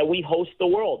that we host the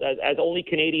world as only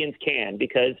Canadians can,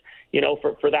 because,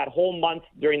 for that whole month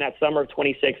during that summer of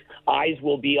 26, eyes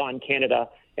will be on Canada.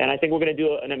 And I think we're going to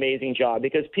do an amazing job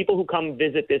because people who come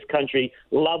visit this country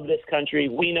love this country.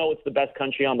 We know it's the best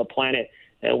country on the planet,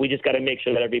 and we just got to make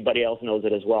sure that everybody else knows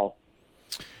it as well.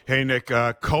 Hey, Nick,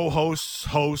 co-hosts,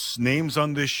 hosts, names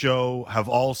on this show have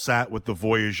all sat with the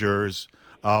Voyageurs.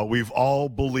 We've all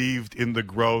believed in the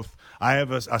growth. I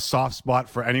have a soft spot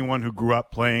for anyone who grew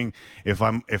up playing, if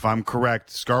I'm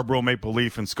correct, Scarborough Maple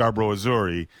Leaf and Scarborough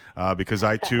Azzurri, because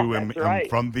I, too, am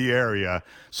from the area.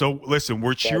 So, listen,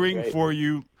 we're cheering for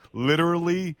you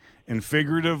literally and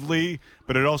figuratively,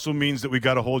 but it also means that we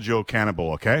got to hold you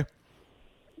accountable, okay?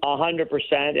 100%,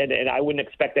 and I wouldn't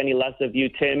expect any less of you,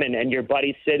 Tim, and your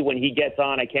buddy Sid when he gets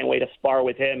on. I can't wait to spar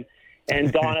with him.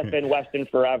 And Donovan, Weston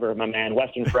forever, my man.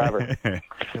 Weston forever.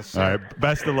 Yes, all right,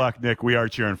 best of luck, Nick. We are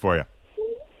cheering for you.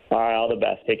 All right, all the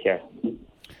best. Take care.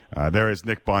 There is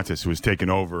Nick Bontis, who has taken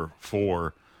over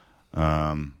for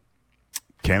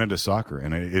Canada Soccer,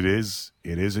 and it is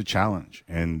a challenge.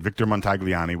 And Victor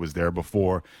Montagliani was there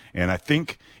before, and I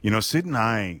think Sid and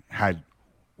I had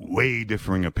way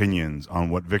differing opinions on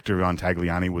what Victor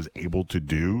Montagliani was able to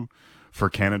do for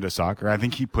Canada Soccer. I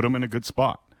think he put him in a good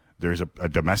spot. There's a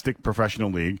domestic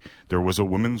professional league. There was a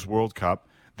Women's World Cup.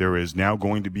 There is now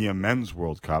going to be a Men's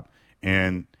World Cup.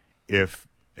 And if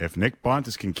Nick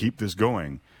Bontis can keep this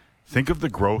going, think of the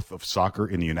growth of soccer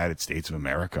in the United States of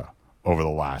America over the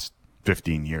last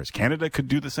 15 years. Canada could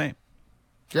do the same.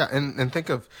 Yeah, and think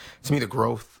of, to me, the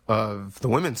growth of the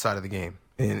women's side of the game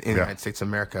in the United States of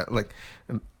America. Like,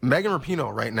 Megan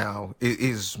Rapinoe right now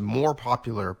is more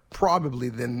popular probably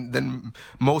than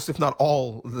most, if not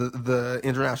all, the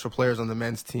international players on the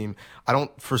men's team. I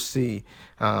don't foresee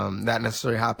that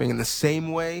necessarily happening in the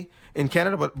same way in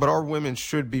Canada, but our women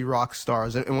should be rock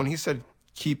stars. And when he said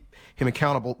keep him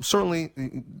accountable, certainly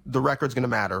the record's going to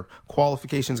matter.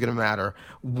 Qualification's going to matter.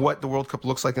 What the World Cup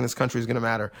looks like in this country is going to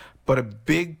matter. But a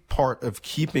big part of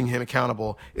keeping him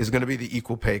accountable is going to be the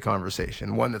equal pay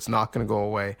conversation, one that's not going to go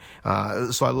away.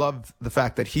 So I love the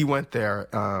fact that he went there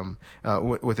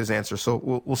with his answer.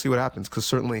 So we'll see what happens, because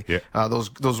certainly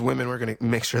those women, we're going to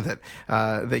make sure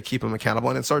that they keep him accountable.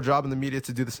 And it's our job in the media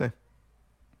to do the same.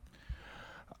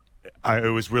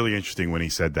 It was really interesting when he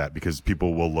said that, because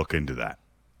people will look into that.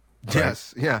 Right?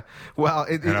 Yes, yeah. Well,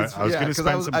 I was going to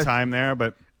spend some time there,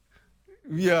 but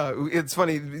yeah, it's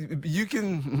funny. You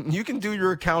can do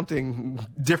your accounting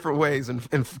different ways and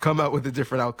come out with a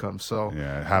different outcome. So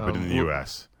yeah, it happened in the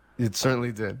U.S. It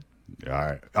certainly did.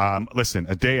 All right. Listen,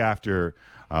 a day after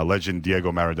legend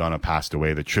Diego Maradona passed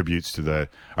away, the tributes to the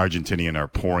Argentinian are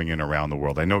pouring in around the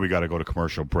world. I know we got to go to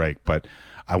commercial break, but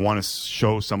I want to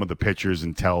show some of the pictures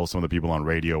and tell some of the people on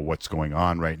radio what's going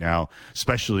on right now,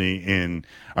 especially in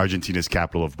Argentina's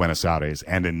capital of Buenos Aires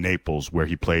and in Naples, where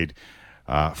he played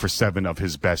for 7 of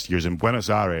his best years. In Buenos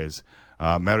Aires,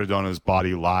 Maradona's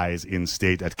body lies in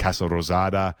state at Casa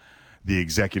Rosada, the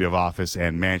executive office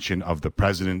and mansion of the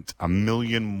president. 1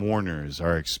 million mourners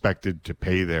are expected to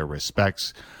pay their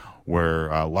respects, where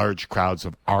large crowds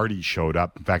have already showed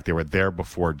up. In fact, they were there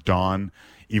before dawn,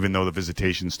 even though the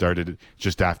visitation started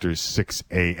just after 6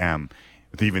 a.m.,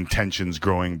 with even tensions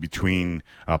growing between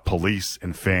police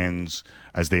and fans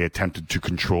as they attempted to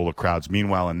control the crowds.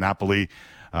 Meanwhile, in Napoli,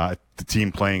 the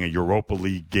team playing a Europa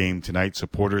League game tonight,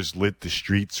 supporters lit the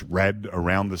streets red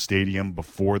around the stadium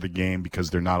before the game because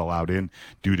they're not allowed in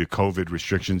due to COVID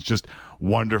restrictions. Just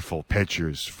wonderful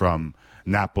pictures from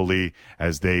Napoli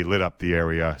as they lit up the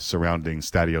area surrounding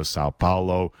Stadio Sao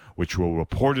Paulo, which will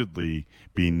reportedly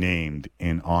be named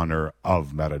in honor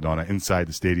of Maradona. Inside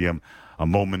the stadium, a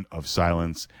moment of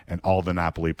silence, and all the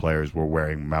Napoli players were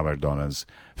wearing Maradona's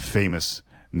famous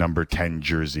number 10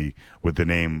 jersey with the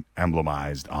name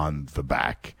emblemized on the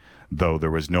back, though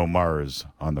there was no Mars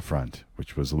on the front,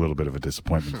 which was a little bit of a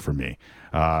disappointment for me.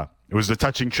 It was a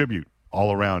touching tribute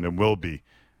all around and will be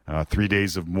 3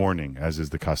 days of mourning, as is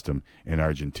the custom in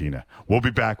Argentina. We'll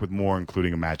be back with more,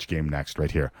 including a match game next,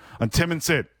 right here on Tim and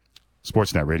Sid,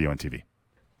 Sportsnet Radio and TV.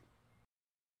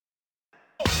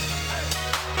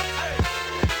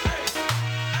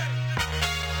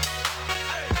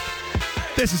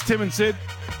 This is Tim and Sid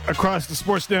across the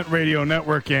Sportsnet Radio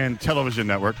Network and Television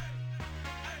Network.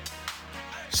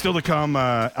 Still to come,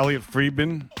 Elliot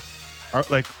Friedman.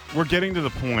 We're getting to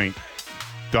the point,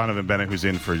 Donovan Bennett, who's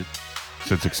in for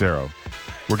Sid Seixeiro,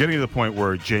 we're getting to the point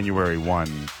where January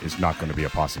 1 is not going to be a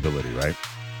possibility, right?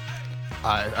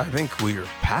 I think we're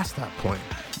past that point.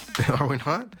 Are we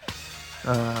not?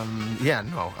 Yeah,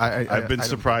 no. I've been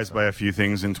surprised by a few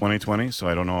things in 2020, so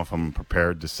I don't know if I'm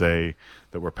prepared to say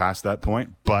that we're past that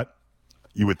point, but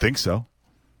you would think so.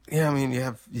 Yeah, I mean, you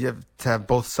have to have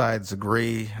both sides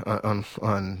agree on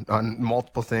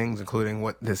multiple things, including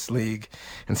what this league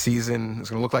and season is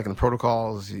going to look like in the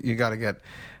protocols. You got to get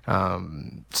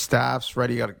staffs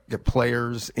ready. You got to get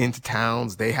players into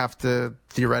towns. They have to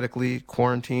theoretically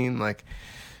quarantine. Like,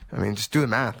 I mean, just do the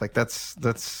math. Like, that's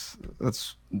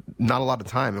not a lot of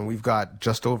time, and we've got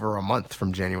just over a month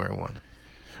from January 1.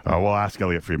 We'll ask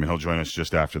Elliot Friedman. He'll join us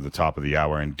just after the top of the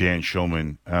hour. And Dan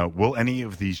Shulman, will any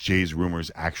of these Jays rumors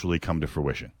actually come to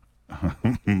fruition?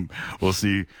 We'll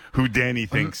see who Danny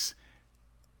thinks.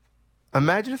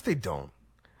 Imagine if they don't.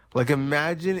 Like,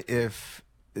 imagine if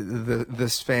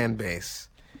this fan base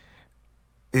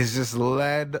is just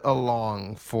led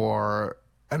along for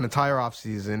an entire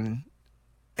offseason,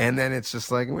 and then it's just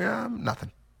like, yeah,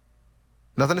 nothing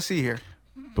to see here.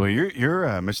 Boy, you're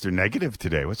Mr. Negative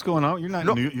today. What's going on? You're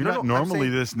not normally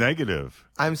this negative.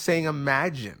 I'm saying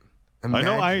imagine.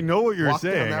 I know what you're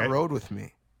saying. Walk down that road with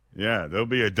me. Yeah, there'll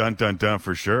be a dun dun dun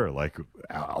for sure. Like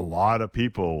a lot of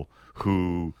people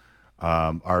who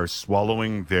are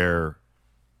swallowing their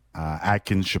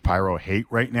Atkins Shapiro hate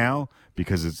right now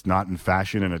because it's not in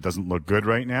fashion and it doesn't look good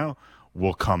right now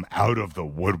will come out of the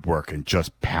woodwork and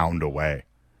just pound away.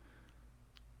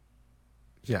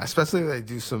 Yeah, especially if they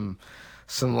do some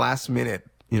last minute,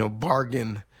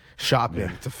 bargain shopping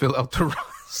to fill out the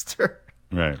roster.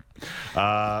 Right.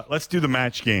 Let's do the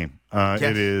match game. Yes.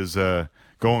 It is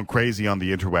going crazy on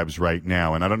the interwebs right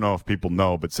now. And I don't know if people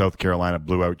know, but South Carolina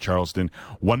blew out Charleston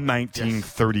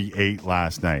 119-38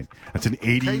 last night. That's an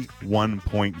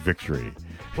 81-point victory.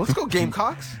 Let's go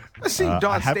Gamecocks. I've seen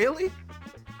Don Staley.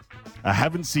 I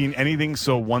haven't seen anything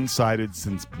so one-sided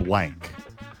since blank.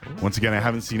 Once again, I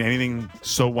haven't seen anything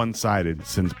so one-sided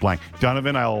since blank.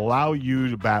 Donovan, I'll allow you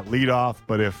to bat leadoff,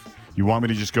 but if you want me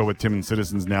to just go with Tim and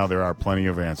Citizens now, there are plenty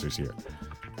of answers here.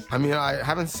 I mean, I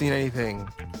haven't seen anything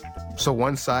so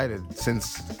one-sided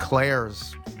since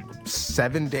Claire's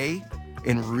 7-day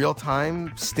in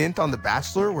real-time stint on The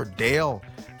Bachelor, where Dale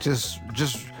just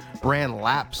ran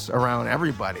laps around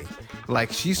everybody.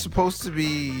 Like, she's supposed to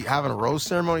be having a rose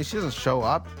ceremony. She doesn't show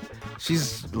up.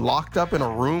 She's locked up in a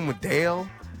room with Dale.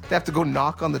 They have to go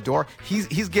knock on the door.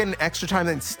 He's getting extra time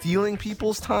and stealing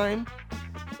people's time.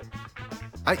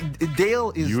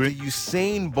 Dale is the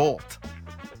Usain Bolt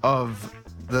of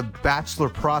the Bachelor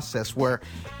process, where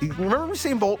remember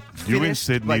Usain Bolt finished you and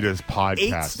Sid need a podcast.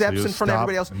 8 steps in front of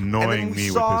everybody else, annoying and then we me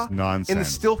saw with this nonsense. in the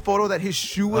still photo that his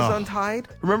shoe was untied.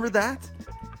 Remember that?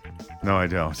 No, I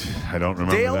don't. I don't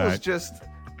remember that.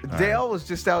 Dale was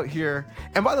just out here.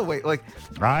 And by the way, like,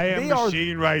 I am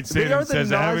Machine writes in and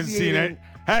says I haven't seen it.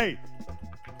 Hey,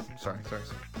 sorry.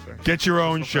 Get your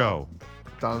own show.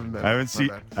 I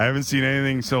haven't seen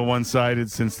anything so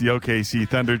one-sided since the OKC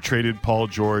Thunder traded Paul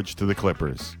George to the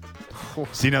Clippers.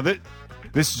 See, now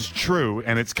this is true,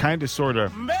 and it's kind of sort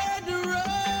of. But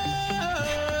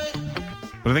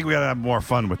I think we got to have more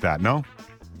fun with that. No.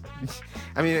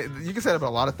 I mean, you can say that about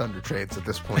a lot of Thunder trades at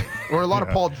this point, or a lot of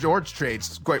Paul George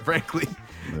trades, quite frankly.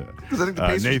 Because I think the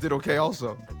Pacers did okay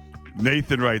also.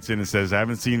 Nathan writes in and says, I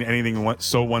haven't seen anything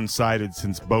so one-sided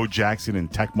since Bo Jackson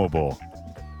and Tecmo Bowl.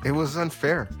 It was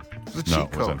unfair. It was a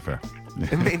cheat code. It was unfair.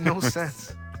 It made no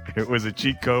sense. It was a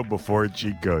cheat code before a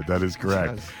cheat code. That is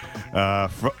correct.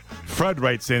 Fred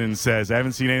writes in and says, I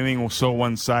haven't seen anything so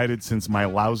one-sided since my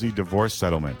lousy divorce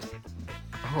settlement.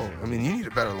 Oh, I mean, you need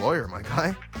a better lawyer, my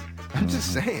guy. I'm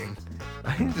just saying.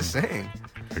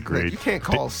 Agreed. Like, you can't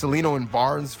call Celino and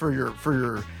Barnes for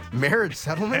your marriage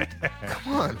settlement.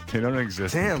 Come on. They don't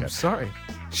exist. Damn, sorry.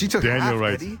 She took Daniel half,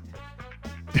 writes,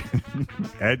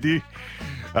 Eddie.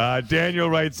 Eddie? Daniel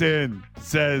writes in,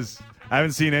 says, I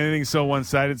haven't seen anything so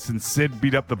one-sided since Sid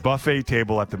beat up the buffet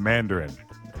table at the Mandarin.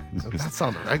 That's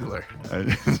on the regular.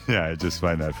 Yeah, I just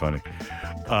find that funny.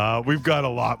 We've got a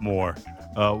lot more.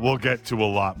 We'll get to a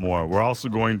lot more. We're also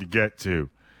going to get to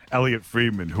Elliot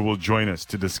Friedman, who will join us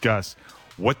to discuss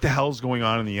what the hell's going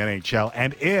on in the NHL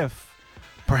and if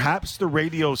perhaps the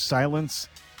radio silence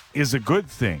is a good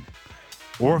thing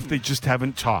or if they just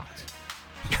haven't talked.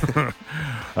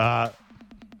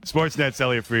 Sportsnet's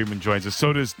Elliot Friedman joins us.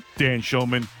 So does Dan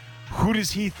Shulman. Who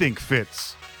does he think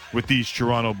fits with these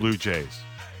Toronto Blue Jays?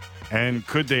 And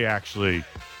could they actually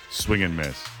swing and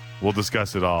miss? We'll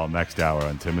discuss it all next hour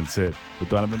on Tim and Sid with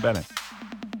Donovan Bennett.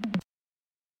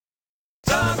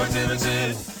 Time for Tim and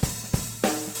Sid.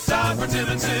 Time for Tim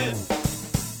and Sid.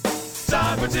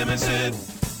 Time for Tim and Sid.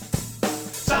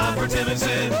 Time for Tim and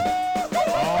Sid. Oh,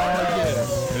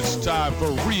 yeah. It's time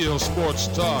for real sports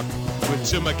talk with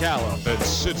Tim McCallum and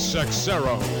Sid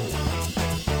Seixeiro.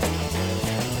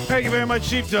 Thank you very much,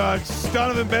 Sheepdogs.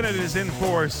 Donovan Bennett is in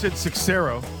for Sid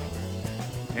Seixeiro.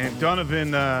 And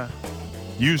Donovan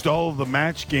used all of the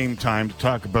match game time to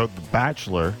talk about The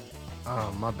Bachelor.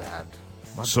 Oh, my bad.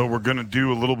 So we're going to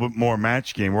do a little bit more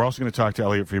match game. We're also going to talk to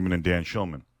Elliot Friedman and Dan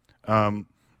Shulman.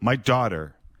 My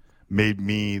daughter made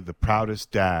me the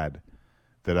proudest dad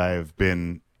that I have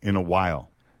been in a while.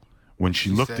 When she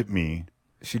looked at me...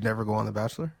 She'd never go on The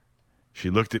Bachelor? She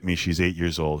looked at me. She's 8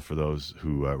 years old, for those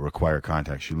who require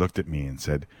contact. She looked at me and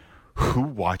said, who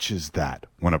watches that?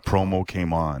 When a promo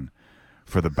came on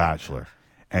for The Bachelor.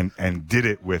 And did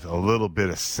it with a little bit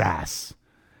of sass.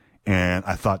 And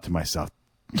I thought to myself,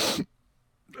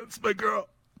 that's my girl.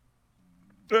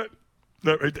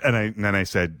 And then I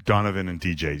said, Donovan and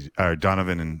DJ, or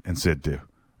Donovan and Sid do.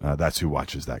 That's who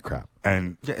watches that crap.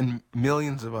 And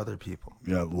millions of other people.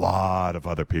 Yeah, a lot of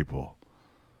other people.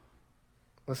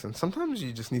 Listen, sometimes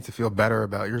you just need to feel better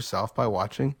about yourself by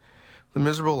watching the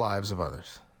miserable lives of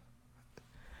others.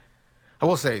 I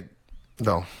will say,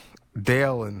 though,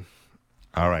 Dale and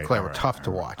Claire were tough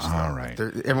to watch. All right.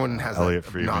 Everyone has Elliot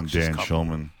Friedman, Dan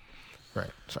Shulman. Right,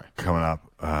 sorry. Coming up,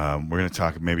 we're going to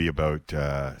talk maybe about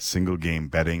single game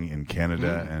betting in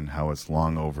Canada and how it's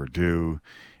long overdue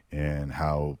and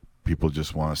how people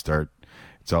just want to start.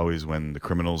 It's always when the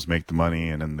criminals make the money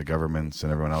and then the governments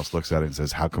and everyone else looks at it and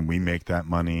says, how can we make that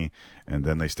money? And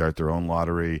then they start their own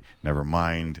lottery. Never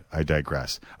mind. I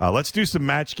digress. Let's do some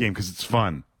match game because it's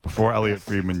fun before Elliot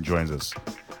Friedman joins us.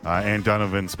 And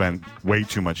Donovan spent way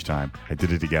too much time. I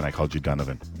did it again. I called you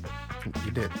Donovan.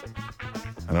 You did.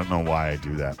 I don't know why I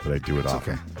do that, but I do it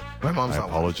often. Okay. My mom's I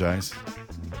apologize.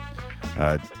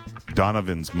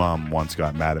 Donovan's mom once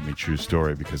got mad at me, true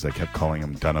story, because I kept calling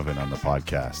him Donovan on the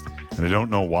podcast. And I don't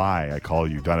know why I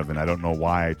call you Donovan. I don't know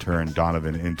why I turn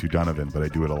Donovan into Donovan, but I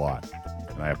do it a lot.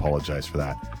 And I apologize for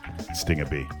that. Sting a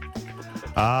bee.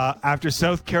 After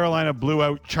South Carolina blew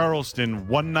out Charleston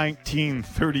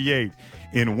 119-38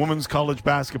 in women's college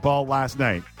basketball last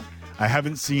night, I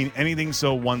haven't seen anything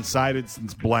so one-sided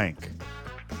since blank.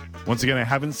 Once again, I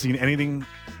haven't seen anything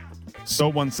so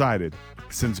one-sided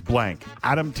since blank.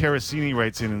 Adam Terracini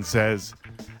writes in and says,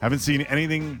 haven't seen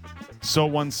anything so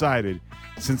one-sided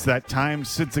since that time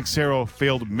Sid Seixeiro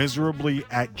failed miserably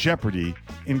at Jeopardy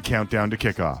in Countdown to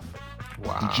Kickoff.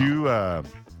 Wow. Did you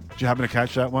happen to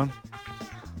catch that one?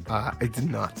 I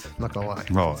did not. Not gonna lie.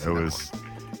 Oh,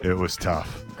 it was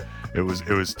tough. It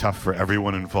was tough for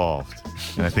everyone involved.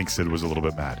 And I think Sid was a little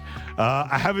bit mad.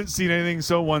 I haven't seen anything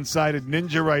so one-sided.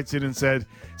 Ninja writes in and said,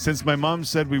 since my mom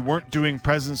said we weren't doing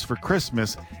presents for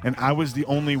Christmas and I was the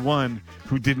only one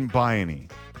who didn't buy any.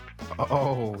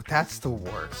 Oh, that's the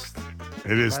worst.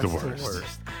 It is the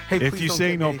worst. Hey, if you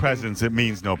say no presents, it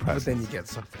means no presents. But then you get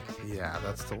something. Yeah,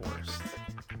 that's the worst.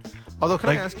 Although, can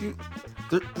I ask you,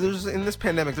 there's in this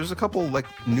pandemic, there's a couple like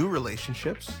new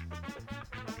relationships.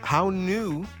 How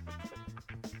new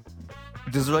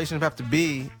does the relationship have to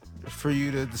be for you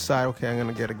to decide, okay, I'm going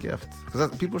to get a gift? Because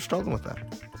people are struggling with that.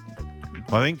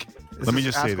 Well, I think, let me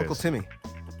just say this. Uncle Timmy.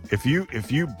 If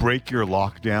you break your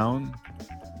lockdown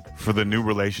for the new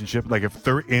relationship, like if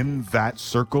they're in that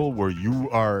circle where you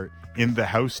are in the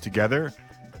house together,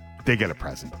 they get a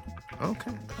present.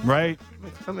 Okay. Right?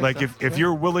 Like if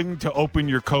you're willing to open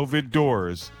your COVID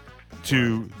doors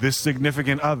to this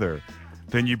significant other,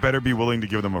 then you better be willing to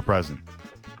give them a present.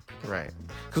 Right.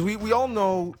 Because we all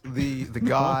know the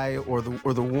guy or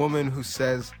the woman who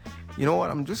says, you know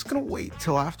what, I'm just going to wait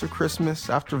till after Christmas,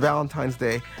 after Valentine's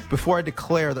Day, before I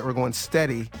declare that we're going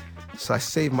steady, so I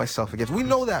save myself a gift. We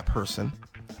know that person.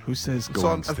 Who says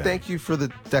going steady? So thank you for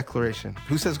the declaration.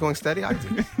 Who says going steady? I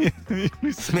do.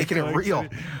 Making it real.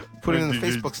 Put it in the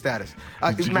Facebook status.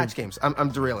 Match games. I'm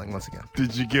derailing once again.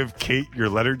 Did you give Kate your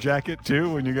letter jacket,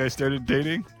 too, when you guys started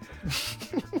dating?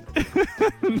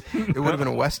 It would have been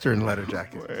a Western letter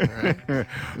jacket. Right?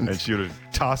 And she would have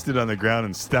tossed it on the ground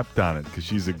and stepped on it because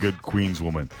she's a good Queens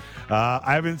woman.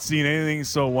 I haven't seen anything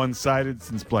so one-sided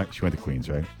since blank. She went to Queens,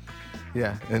 right?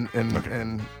 Yeah,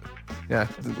 and Yeah,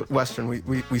 Western,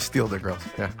 we steal their girls.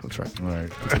 Yeah, that's right. All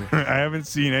right. I haven't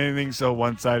seen anything so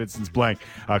one-sided since blank.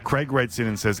 Craig writes in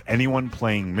and says, anyone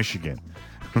playing Michigan?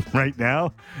 Right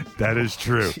now, that is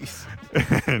true.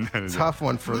 Tough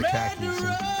one for the Khakis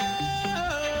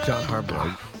and John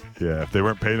Harbaugh. Yeah, if they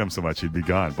weren't paying him so much, he'd be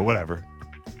gone. But whatever.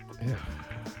 Yeah.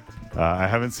 I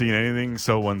haven't seen anything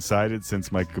so one-sided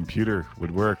since my computer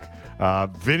would work.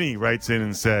 Vinny writes in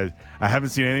and said, I haven't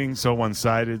seen anything so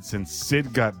one-sided since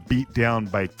Sid got beat down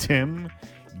by Tim,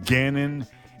 Gannon,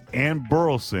 and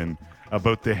Burleson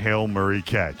about the Hail Murray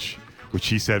catch, which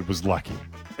he said was lucky.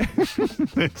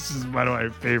 This is one of my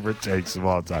favorite takes of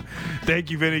all time. Thank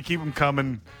you, Vinny. Keep them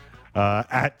coming.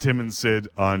 At Tim and Sid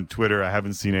on Twitter. I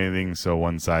haven't seen anything so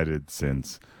one-sided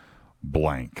since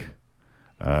blank.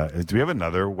 Do we have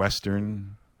another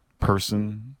Western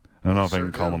person? I don't know if I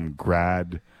can call him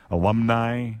grad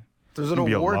alumni. There's an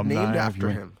award named after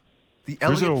him. The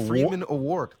Elliot Friedman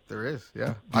Award. There is,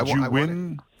 yeah. Did you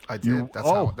win? I did.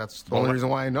 That's the only reason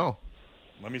why I know.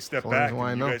 Let me step back. You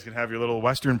guys can have your little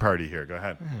Western party here. Go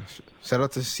ahead. Shout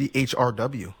out to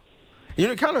CHRW. You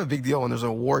know, kind of a big deal when there's an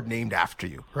award named after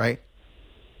you, right?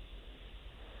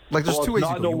 Like, there's two ways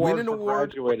you go. You win an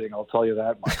award. Graduating, I'll tell you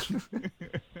that much.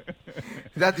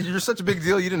 You're such a big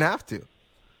deal, you didn't have to.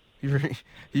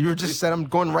 You were just said, I'm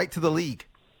going right to the league.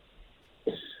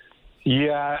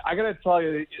 Yeah, I got to tell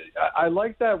you, I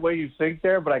like that way you think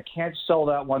there, but I can't sell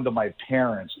that one to my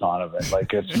parents, Donovan.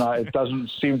 Like, it's not. It doesn't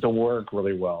seem to work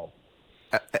really well.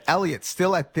 Elliot,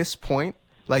 still at this point,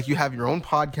 like, you have your own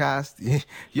podcast,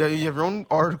 you have your own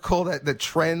article that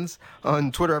trends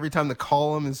on Twitter every time the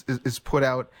column is put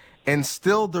out, and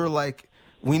still they're like,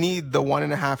 we need the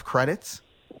 1.5 credits.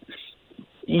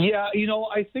 Yeah,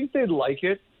 I think they'd like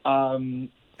it.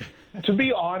 To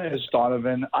be honest,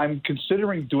 Donovan, I'm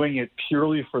considering doing it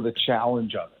purely for the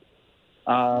challenge of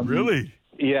it. Really?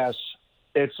 Yes.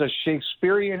 It's a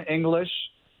Shakespearean English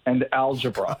and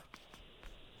algebra.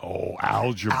 Oh,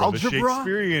 algebra. The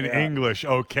Shakespearean English.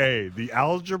 Okay. The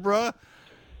algebra?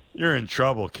 You're in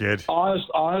trouble, kid.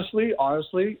 Honestly,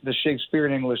 the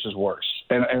Shakespearean English is worse.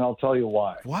 And I'll tell you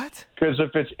why. What? Because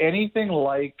if it's anything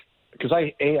like... Because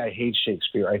I hate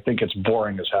Shakespeare. I think it's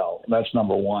boring as hell. That's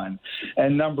number one.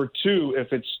 And number two,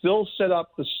 if it's still set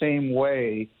up the same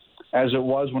way as it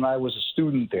was when I was a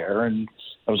student there, and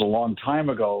that was a long time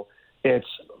ago, it's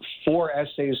 4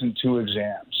 essays and 2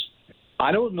 exams.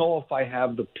 I don't know if I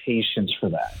have the patience for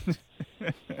that.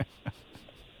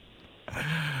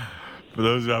 For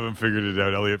those who haven't figured it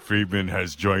out, Elliot Friedman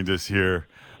has joined us here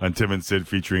on Tim and Sid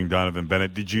featuring Donovan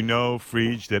Bennett. Did you know,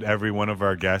 Friedge, that every one of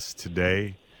our guests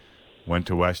today went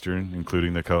to Western,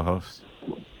 including the co-host?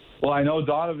 Well, I know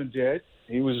Donovan did.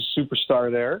 He was a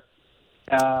superstar there.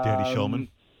 Danny Shulman.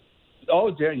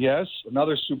 Oh, yes,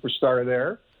 another superstar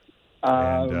there.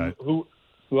 And who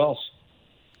else?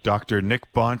 Dr.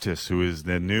 Nick Bontis, who is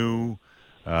the new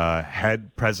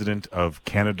head president of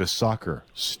Canada Soccer,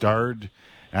 starred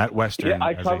at Western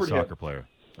as a soccer player.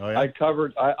 Oh, yeah?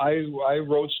 I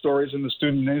wrote stories in the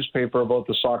student newspaper about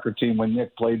the soccer team when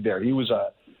Nick played there. He was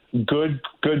a good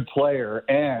player,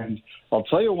 and I'll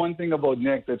tell you one thing about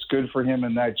Nick that's good for him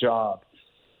in that job.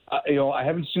 I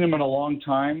haven't seen him in a long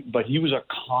time, but he was a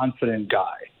confident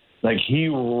guy. Like, he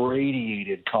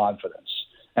radiated confidence,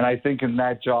 and I think in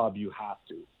that job you have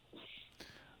to.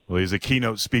 Well, he's a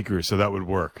keynote speaker, so that would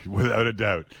work without a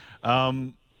doubt.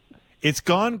 It's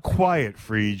gone quiet,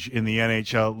 Friedge, in the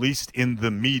NHL, at least in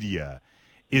the media.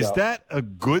 Is that a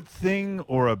good thing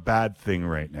or a bad thing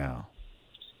right now?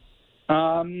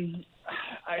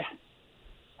 I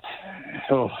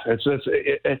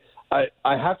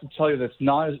have to tell you that's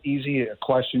not as easy a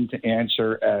question to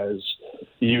answer as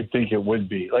you'd think it would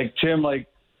be. Like, Tim, like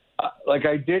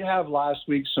I did have last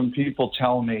week some people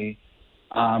tell me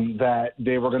that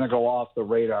they were going to go off the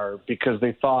radar because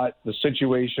they thought the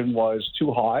situation was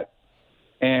too hot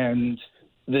and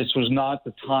this was not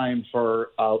the time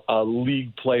for a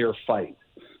league player fight.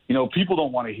 People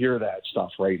don't want to hear that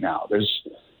stuff right now.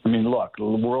 Look,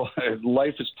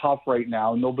 life is tough right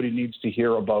now. Nobody needs to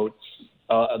hear about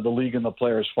the league and the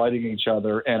players fighting each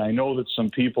other. And I know that some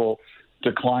people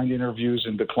declined interviews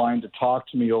and declined to talk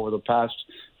to me over the past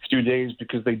few days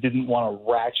because they didn't want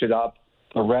to ratchet up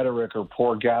the rhetoric or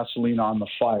pour gasoline on the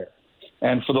fire.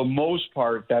 And for the most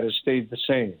part, that has stayed the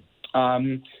same.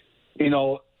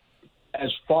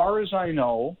 As far as I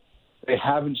know, they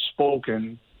haven't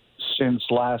spoken since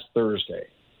last Thursday.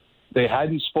 They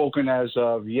hadn't spoken as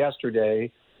of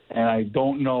yesterday, and I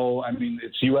don't know.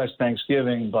 It's U.S.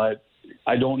 Thanksgiving, but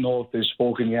I don't know if they've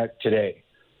spoken yet today.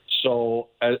 So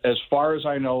as far as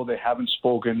I know, they haven't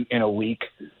spoken in a week.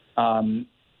 I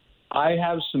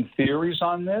have some theories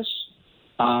on this.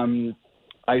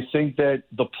 I think that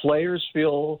the players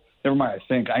feel, never mind,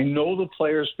 I know the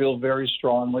players feel very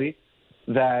strongly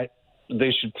that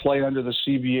they should play under the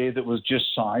CBA that was just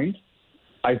signed.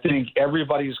 I think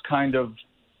everybody's kind of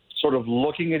sort of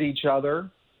looking at each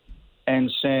other and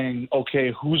saying,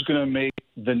 okay, who's going to make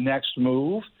the next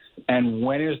move and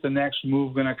when is the next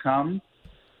move going to come?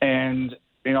 And,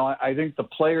 you know, I think the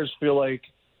players feel like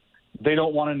they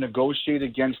don't want to negotiate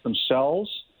against themselves.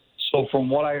 So from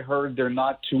what I heard, they're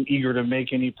not too eager to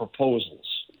make any proposals.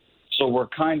 So we're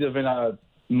kind of in a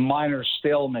minor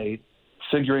stalemate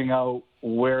figuring out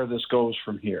where this goes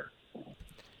from here.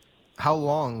 How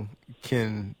long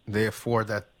can they afford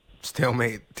that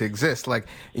stalemate to exist? Like,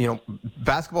 you know,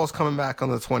 basketball is coming back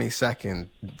on the 22nd.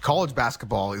 College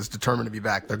basketball is determined to be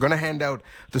back. They're going to hand out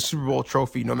the Super Bowl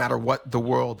trophy no matter what the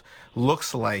world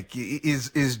looks like.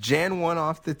 Is Jan 1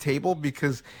 off the table?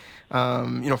 Because, you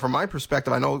know, from my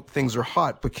perspective, I know things are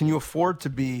hot, but can you afford to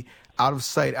be out of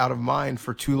sight, out of mind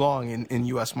for too long in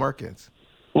U.S. markets?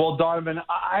 Well, Donovan,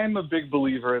 I'm a big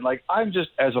believer in, like, I'm just,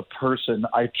 as a person,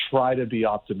 I try to be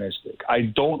optimistic. I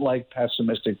don't like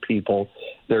pessimistic people.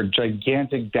 They're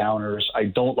gigantic downers. I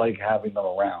don't like having them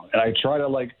around. And I try to,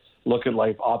 like, look at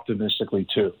life optimistically,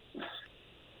 too.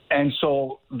 And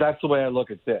so that's the way I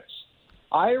look at this.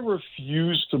 I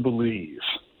refuse to believe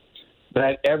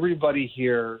that everybody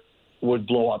here would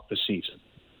blow up the season.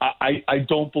 I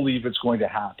don't believe it's going to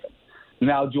happen.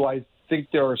 Now, do I think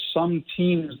there are some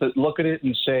teams that look at it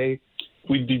and say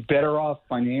we'd be better off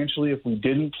financially if we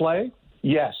didn't play?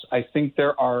 Yes, I think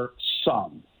there are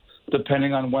some,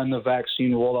 depending on when the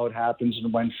vaccine rollout happens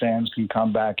and when fans can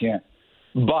come back in.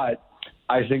 But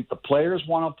I think the players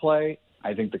want to play.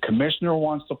 I think the commissioner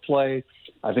wants to play.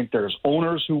 I think there's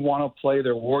owners who want to play.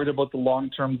 They're worried about the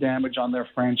long-term damage on their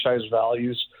franchise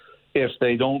values if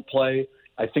they don't play.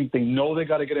 I think they know they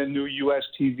got to get a new U.S.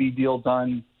 TV deal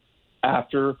done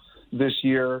after this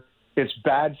year. It's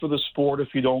bad for the sport if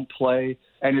you don't play.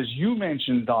 And as you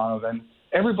mentioned, Donovan,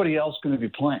 everybody else is going to be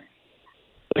playing.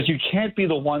 Like, you can't be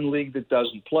the one league that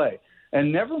doesn't play.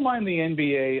 And never mind the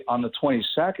NBA on the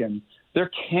 22nd, their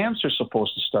camps are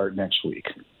supposed to start next week.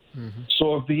 Mm-hmm.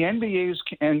 So if the NBA's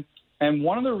and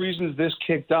one of the reasons this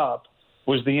kicked up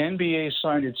was the NBA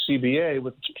signed its CBA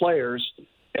with its players,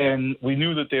 and we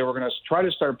knew that they were going to try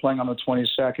to start playing on the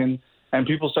 22nd, and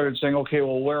people started saying, okay,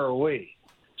 well, where are we?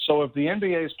 So if the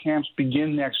NBA's camps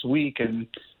begin next week, and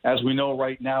as we know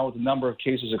right now with the number of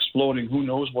cases exploding, who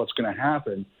knows what's going to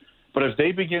happen. But if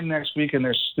they begin next week and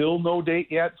there's still no date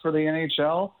yet for the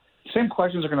NHL, same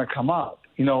questions are going to come up.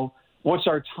 You know, what's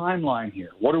our timeline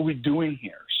here? What are we doing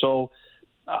here? So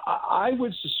I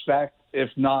would suspect, if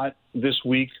not this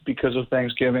week because of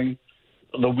Thanksgiving,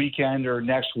 the weekend or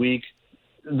next week,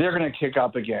 they're going to kick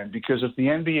up again. Because if the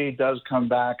NBA does come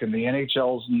back and the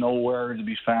NHL's nowhere to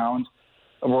be found,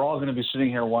 we're all going to be sitting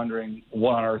here wondering,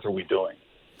 what on earth are we doing?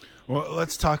 Well,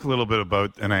 let's talk a little bit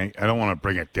about, and I don't want to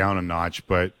bring it down a notch,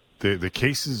 but the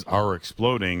cases are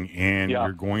exploding, and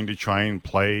you're going to try and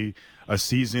play a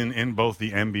season in both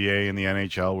the NBA and the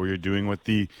NHL where you're doing what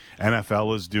the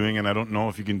NFL is doing, and I don't know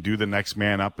if you can do the next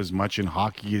man up as much in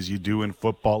hockey as you do in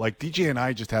football. Like, DJ and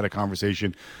I just had a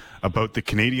conversation about the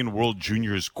Canadian World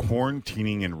Juniors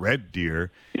quarantining in Red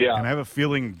Deer, and I have a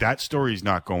feeling that story's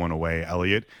not going away,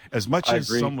 Elliot, as much as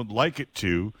some would like it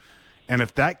to. And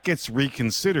if that gets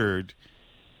reconsidered,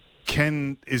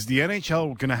 is the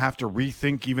NHL going to have to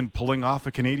rethink even pulling off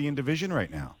a Canadian division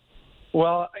right now?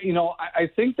 Well, you know, I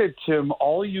think that, Tim,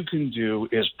 all you can do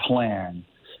is plan.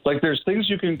 Like, there's things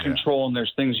you can control and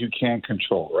there's things you can't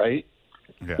control, right?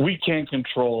 Yeah. We can't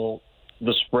control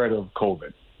the spread of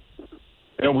COVID.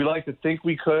 You know, we like to think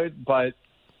we could, but,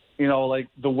 you know, like,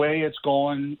 the way it's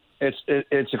going,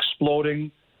 it's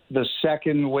exploding. The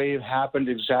second wave happened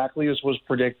exactly as was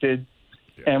predicted.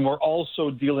 Yeah. And we're also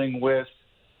dealing with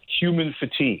human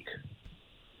fatigue.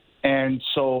 And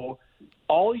so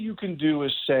all you can do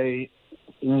is say,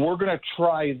 we're going to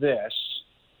try this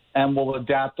and we'll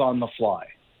adapt on the fly.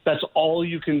 That's all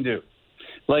you can do.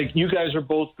 Like, you guys are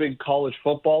both big college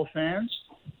football fans.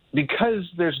 Because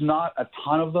there's not a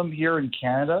ton of them here in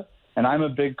Canada, and I'm a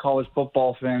big college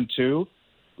football fan too,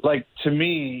 like, to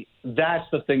me, that's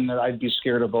the thing that I'd be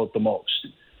scared about the most.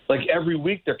 Like, every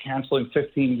week they're canceling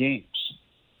 15 games.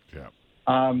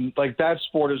 Yeah. Like, that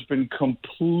sport has been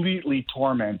completely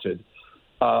tormented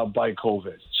by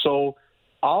COVID. So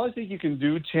all I think you can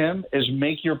do, Tim, is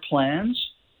make your plans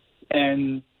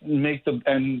and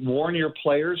warn your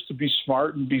players to be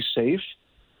smart and be safe.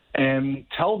 And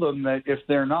tell them that if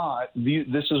they're not,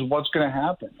 this is what's going to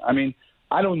happen. I mean,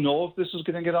 I don't know if this is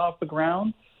going to get off the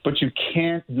ground, but you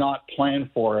can't not plan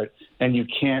for it, and you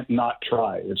can't not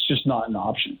try. It's just not an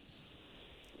option.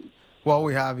 While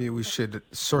we have you, we should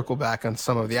circle back on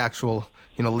some of the actual,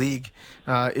 league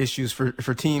issues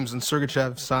for teams. And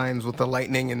Sergachev signs with the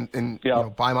Lightning, and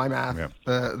by my math,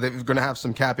 they're going to have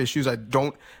some cap issues. I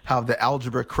don't have the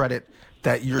algebra credit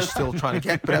that you're still trying to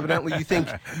get, but evidently you think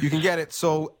you can get it.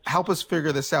 So help us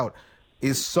figure this out.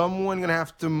 Is someone going to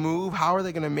have to move? How are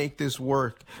they going to make this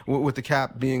work with the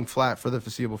cap being flat for the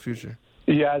foreseeable future?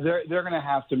 Yeah, they're going to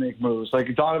have to make moves.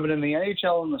 Like Donovan, in the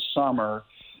NHL in the summer,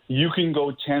 you can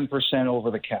go 10% over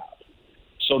the cap.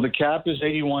 So the cap is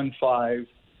 81.5.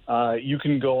 You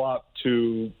can go up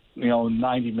to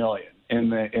 90 million in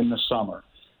the summer,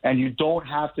 and you don't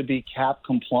have to be cap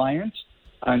compliant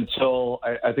until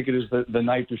I think it is the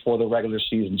night before the regular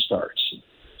season starts.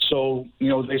 So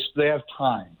they have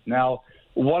time. Now,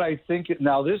 what I think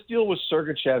this deal with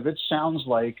Sergachev, it sounds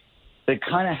like they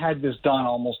kind of had this done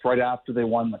almost right after they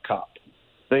won the cup.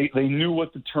 They knew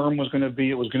what the term was going to be.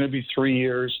 It was going to be 3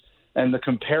 years. And the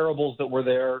comparables that were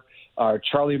there are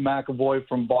Charlie McAvoy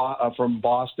from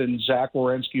Boston, Zach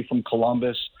Werenski from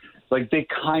Columbus. So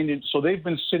they've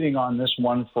been sitting on this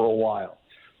one for a while.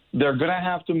 They're going to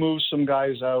have to move some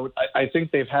guys out. I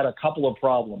think they've had a couple of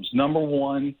problems. Number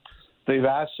one, they've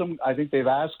asked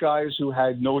guys who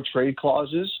had no trade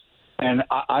clauses, and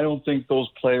I don't think those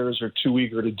players are too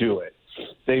eager to do it.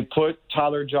 They put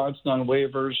Tyler Johnson on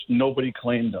waivers. Nobody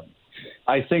claimed him.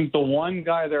 I think the one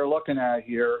guy they're looking at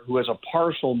here who has a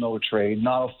partial no trade,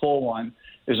 not a full one,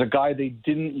 is a guy they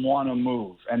didn't want to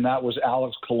move, and that was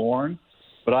Alex Killorn.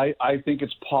 But I think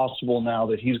it's possible now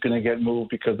that he's going to get moved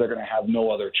because they're going to have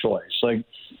no other choice. Like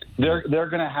they're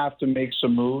going to have to make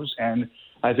some moves, and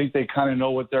I think they kind of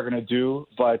know what they're going to do,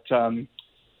 but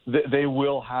they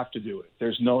will have to do it.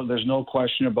 There's no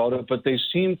question about it. But they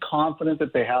seem confident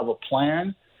that they have a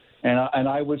plan, and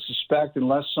I would suspect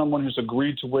unless someone has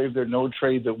agreed to waive their no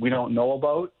trade that we don't know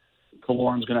about,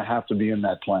 Killorn's going to have to be in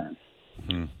that plan.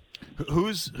 Mm-hmm.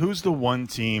 Who's the one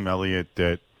team, Elliot,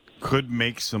 that could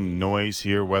make some noise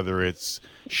here, whether it's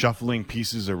shuffling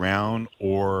pieces around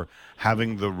or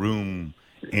having the room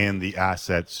and the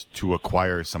assets to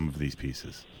acquire some of these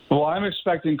pieces? Well, I'm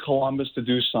expecting Columbus to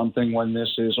do something when this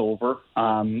is over.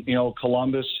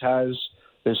 Columbus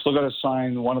they've still got to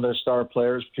sign one of their star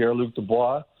players, Pierre-Luc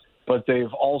Dubois, but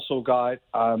they've also got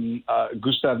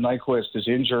Gustav Nyquist is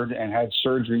injured and had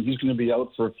surgery. He's going to be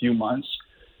out for a few months.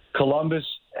 Columbus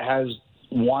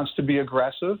wants to be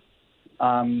aggressive.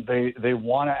 They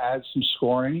want to add some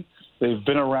scoring. They've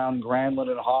been around Granlund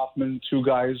and Hoffman, two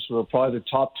guys who are probably the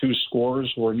top two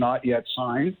scorers who are not yet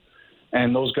signed.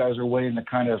 And those guys are waiting to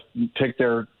kind of make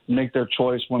their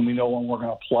choice when we know when we're going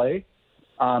to play.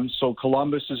 So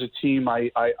Columbus is a team I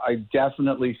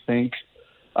definitely think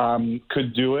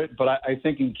could do it. But I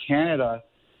think in Canada,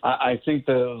 I think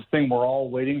the thing we're all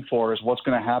waiting for is what's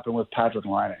going to happen with Patrik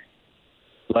Laine.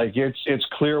 Like it's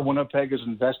clear Winnipeg has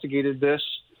investigated this.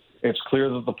 It's clear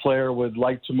that the player would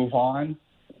like to move on.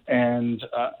 And,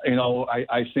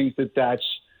 I think that's,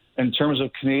 in terms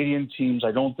of Canadian teams,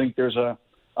 I don't think there's a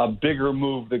bigger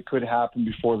move that could happen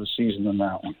before the season than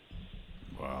that one.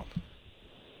 Wow.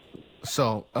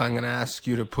 So I'm going to ask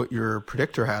you to put your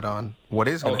predictor hat on. What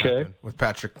is going to happen with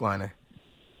Patrik Laine?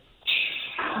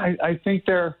 I think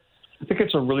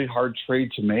it's a really hard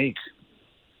trade to make,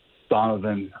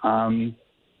 Donovan.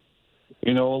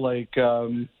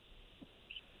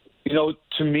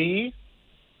 To me,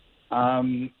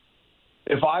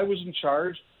 if I was in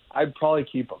charge, I'd probably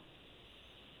keep him.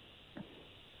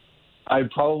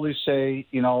 I'd probably say,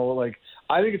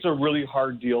 I think it's a really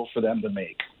hard deal for them to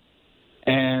make.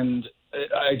 And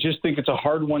I just think it's a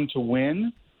hard one to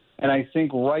win. And I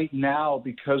think right now,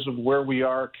 because of where we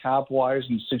are cap-wise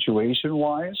and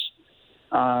situation-wise,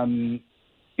 I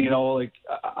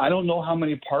don't know how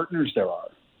many partners there are.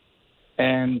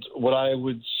 And what I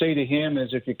would say to him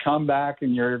is if you come back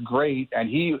and you're great, and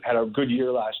he had a good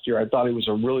year last year. Him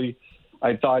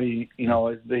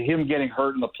getting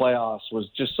hurt in the playoffs was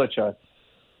just such a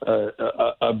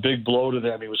big blow to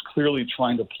them. He was clearly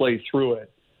trying to play through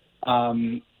it.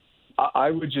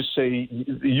 I would just say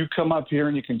you come up here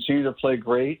and you continue to play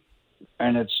great,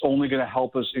 and it's only going to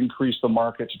help us increase the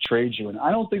market to trade you. And I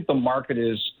don't think the market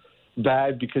is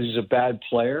bad because he's a bad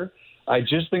player. I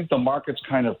just think the market's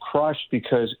kind of crushed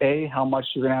because, A, how much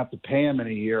you're going to have to pay him in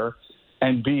a year,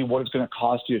 and B, what it's going to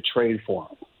cost you to trade for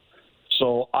him.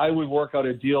 So I would work out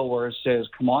a deal where it says,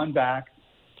 come on back,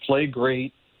 play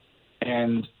great,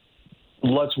 and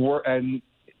let's work. And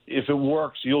if it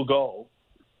works, you'll go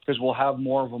because we'll have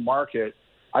more of a market.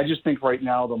 I just think right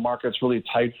now the market's really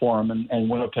tight for him, and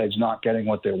Winnipeg's not getting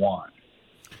what they want.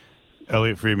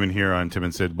 Elliot Friedman here on Tim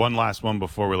and Sid. One last one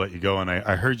before we let you go. And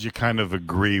I heard you kind of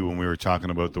agree when we were talking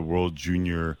about the World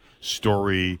Junior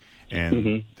story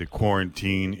and the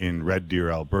quarantine in Red Deer,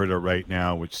 Alberta right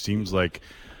now, which seems like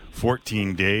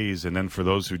 14 days. And then for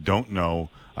those who don't know,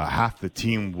 half the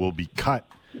team will be cut,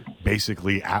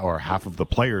 basically, or half of the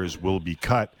players will be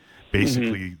cut,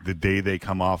 basically the day they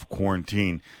come off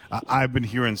quarantine. I've been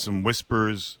hearing some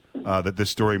whispers that this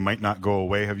story might not go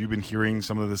away. Have you been hearing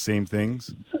some of the same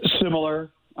things? Similar.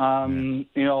 I'm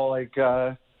not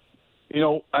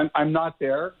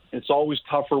there. It's always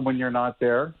tougher when you're not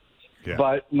there. Yeah.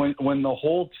 But when the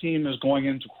whole team is going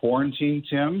into quarantine,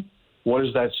 Tim, what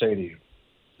does that say to you?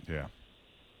 Yeah.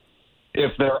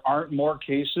 If there aren't more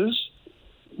cases,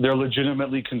 they're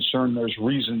legitimately concerned there's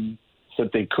reason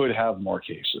that they could have more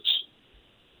cases.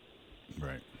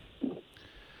 Right.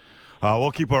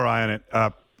 We'll keep our eye on it.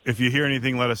 If you hear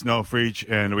anything, let us know, Freach,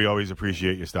 and we always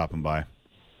appreciate you stopping by.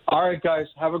 All right, guys.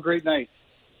 Have a great night.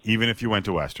 Even if you went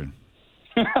to Western.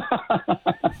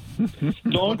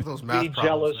 Don't be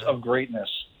jealous of greatness.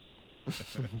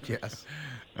 Yes.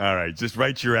 All right. Just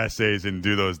write your essays and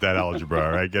do that algebra,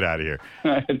 all right? Get out of here.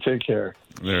 Take care.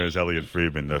 There's Elliot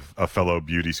Friedman, a fellow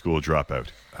beauty school dropout,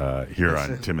 here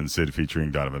on Tim and Sid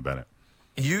featuring Donovan Bennett.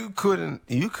 You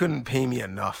couldn't pay me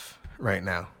enough right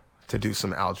now to do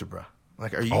some algebra.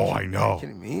 Like, are you? Oh, I know. Are you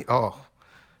kidding me? Oh,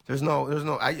 there's no.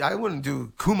 I wouldn't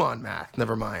do Kumon math.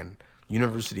 Never mind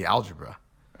university algebra.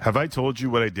 Have I told you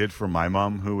what I did for my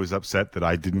mom, who was upset that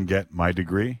I didn't get my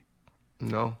degree?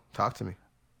 No, talk to me.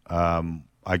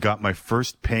 I got my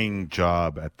first paying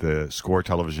job at the Score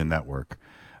Television Network.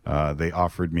 They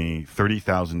offered me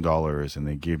 $30,000, and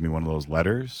they gave me one of those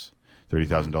letters,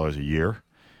 $30,000 a year.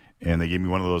 And they gave me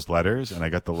one of those letters, and I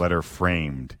got the letter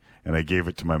framed. And I gave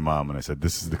it to my mom, and I said,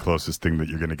 "This is the closest thing that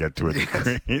you're going to get to a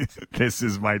degree. Yes. This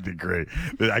is my degree.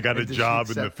 I got a job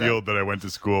in the field that I went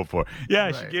to school for." Yeah,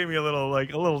 right. She gave me a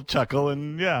little chuckle,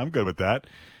 and yeah, I'm good with that.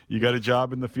 You got a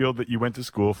job in the field that you went to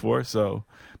school for, so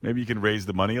maybe you can raise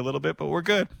the money a little bit, but we're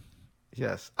good.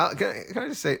 Yes. Can I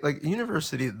just say, like,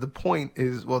 university, the point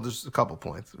is, well, there's a couple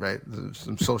points, right? There's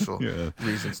some social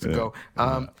reasons to go.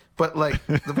 But, like,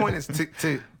 the point is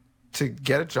to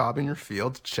get a job in your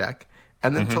field, check,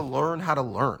 and then to learn how to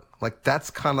learn. Like, that's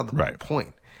kind of the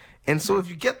point. And so if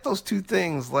you get those two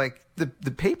things, like,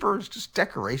 the paper is just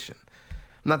decoration.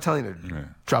 I'm not telling you to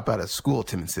drop out of school,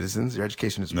 Tim and Citizens. Your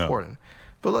education is important.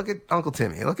 But look at Uncle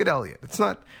Timmy. Look at Elliot. It's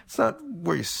not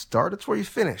where you start. It's where you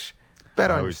finish.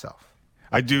 Bet on yourself.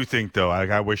 I do think, though, I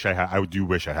do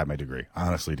wish I had my degree. I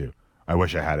honestly do. I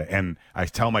wish I had it. And I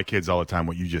tell my kids all the time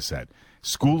what you just said.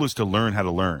 School is to learn how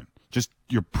to learn. Just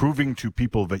you're proving to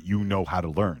people that you know how to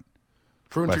learn.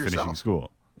 By finishing school.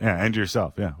 Yeah, and to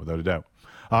yourself. Yeah, without a doubt.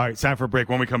 All right, it's time for a break.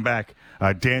 When we come back,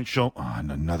 Dan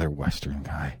Shulman, another Western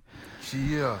guy.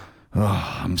 Yeah.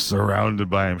 Oh, I'm surrounded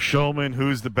by him. Shulman,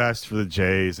 who's the best for the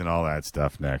Jays and all that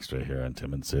stuff next right here on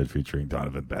Tim and Sid featuring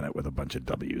Donovan Bennett with a bunch of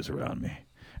W's around me.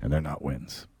 And they're not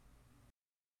wins.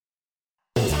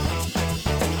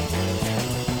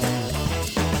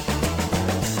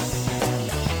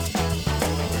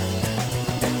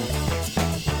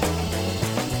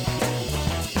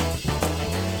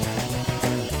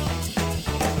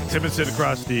 Tim and Sid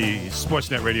across the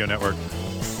Sportsnet Radio Network,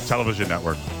 Television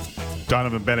Network.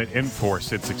 Donovan Bennett in for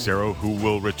Sid Sixero, who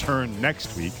will return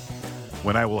next week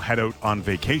when I will head out on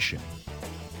vacation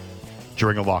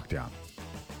during a lockdown.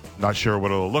 Not sure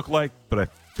what it'll look like, but I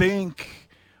think,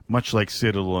 much like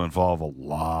Sid, it'll involve a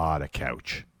lot of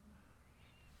couch.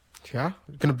 Yeah?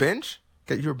 Gonna binge?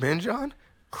 Get your binge on?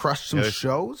 Crush some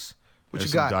shows? What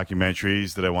you got? Some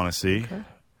documentaries that I want to see. Okay.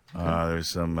 There's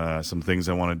some things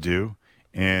I want to do.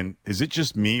 And is it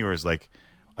just me, or is like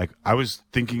I was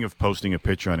thinking of posting a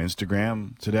picture on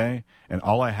Instagram today, and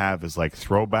all I have is like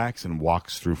throwbacks and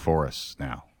walks through forests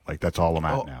now. Like that's all I'm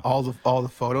at now. All the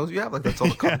photos you have, like that's all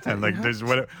the content. And like there's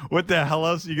what the hell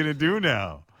else are you gonna do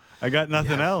now? I got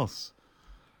nothing else.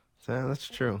 Yeah, that's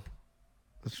true.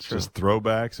 That's true. Just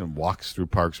throwbacks and walks through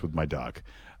parks with my dog.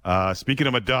 Speaking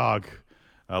of my dog,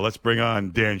 let's bring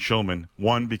on Dan Shulman.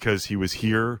 One, because he was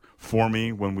here for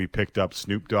me when we picked up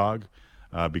Snoop Dogg.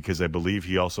 Because I believe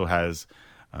he also has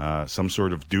some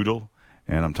sort of doodle,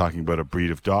 and I'm talking about a breed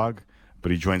of dog.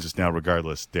 But he joins us now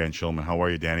regardless. Dan Shulman, how are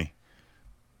you, Danny?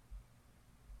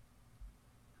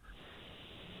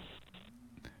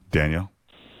 Daniel?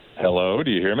 Hello,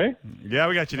 do you hear me? Yeah,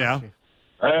 we got you now.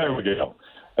 There we go.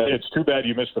 It's too bad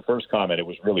you missed the first comment. It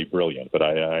was really brilliant, but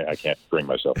I can't bring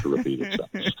myself to repeat it. So.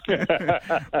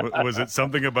 Was it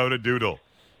something about a doodle?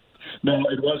 No,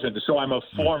 it wasn't. So I'm a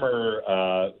former,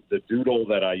 the Doodle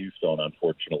that I used to own,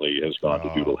 unfortunately, has gone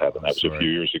to Doodle Heaven. That was a few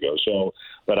years ago. So,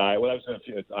 but I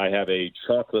have a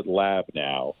chocolate lab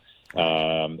now.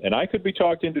 And I could be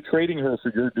talked into trading her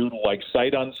for your Doodle, like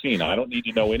sight unseen. I don't need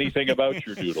to know anything about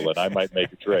your Doodle, and I might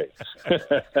make a trade.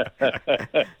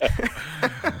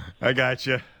 I got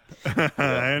you.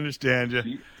 I understand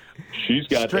you. She's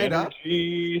got Straight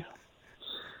energy. Up.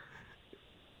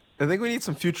 I think we need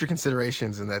some future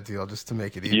considerations in that deal just to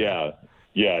make it even.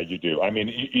 Yeah, you do. I mean,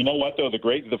 you know what though?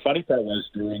 The funny part was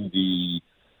during the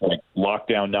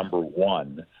lockdown number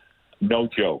 1. No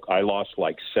joke. I lost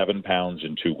like 7 pounds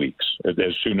in 2 weeks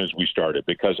as soon as we started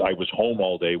because I was home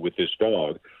all day with this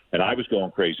dog and I was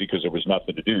going crazy because there was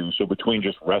nothing to do. So between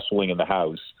just wrestling in the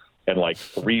house and like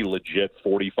 3 legit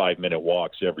 45-minute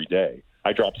walks every day,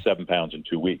 I dropped 7 pounds in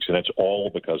 2 weeks, and that's all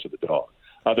because of the dog.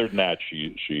 Other than that,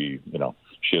 she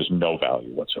has no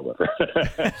value whatsoever.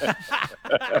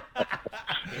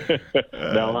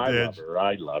 No,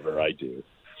 I love her. I do.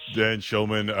 Dan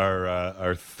Shulman,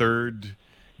 our third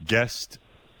guest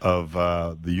of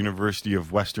the University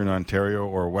of Western Ontario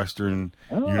or Western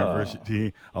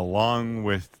University, along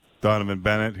with Donovan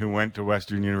Bennett, who went to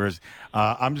Western University.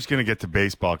 I'm just going to get to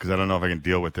baseball because I don't know if I can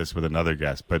deal with this with another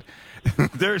guest. But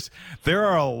there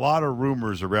are a lot of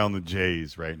rumors around the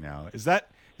Jays right now. Is that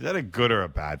a good or a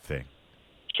bad thing?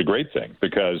 It's a great thing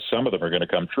because some of them are going to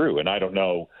come true, and I don't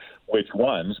know which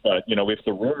ones. But if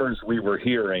the rumors we were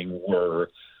hearing were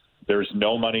there's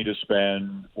no money to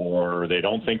spend, or they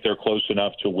don't think they're close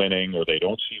enough to winning, or they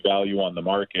don't see value on the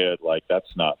market, like that's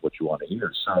not what you want to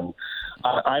hear. So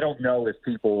I don't know if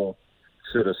people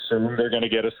should assume they're going to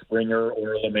get a Springer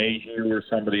or a LeMahieu or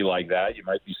somebody like that. You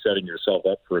might be setting yourself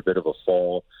up for a bit of a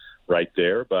fall right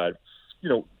there. But,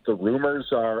 the rumors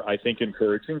are, I think,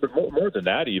 encouraging. But more than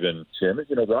that, even, Tim,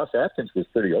 Ross Atkins was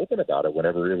pretty open about it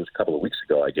whenever it was a couple of weeks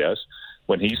ago, I guess,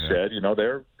 when he said,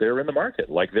 they're in the market,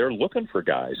 like they're looking for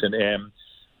guys. And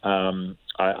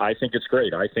I think it's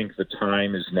great. I think the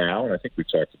time is now, and I think we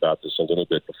talked about this a little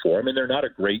bit before. I mean, they're not a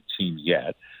great team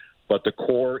yet, but the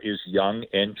core is young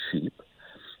and cheap.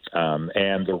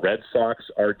 And the Red Sox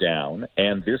are down,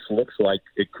 and this looks like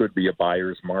it could be a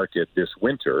buyer's market this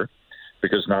winter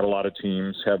because not a lot of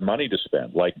teams have money to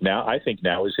spend. Like now, I think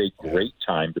now is a great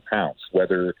time to pounce,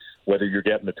 whether you're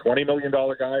getting the $20 million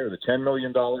guy or the $10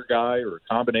 million guy or a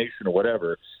combination or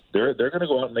whatever, they're going to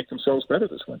go out and make themselves better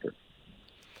this winter.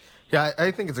 Yeah,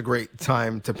 I think it's a great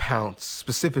time to pounce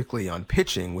specifically on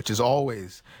pitching, which is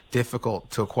always difficult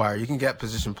to acquire. You can get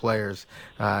position players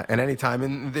at any time,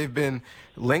 and they've been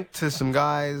linked to some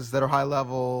guys that are high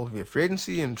level via free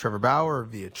agency and Trevor Bauer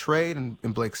via trade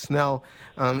and Blake Snell.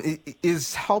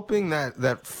 Is helping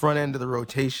that front end of the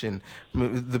rotation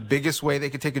the biggest way they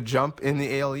could take a jump in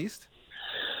the AL East?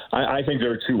 I think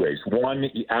there are two ways.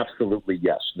 One, absolutely,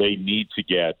 yes. They need to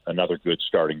get another good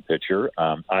starting pitcher.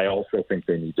 I also think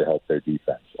they need to help their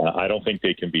defense. I don't think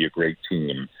they can be a great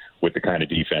team with the kind of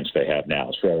defense they have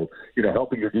now. So,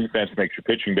 helping your defense makes your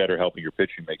pitching better. Helping your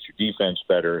pitching makes your defense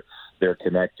better. They're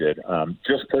connected.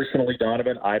 Just personally,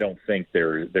 Donovan, I don't think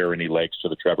there are any legs to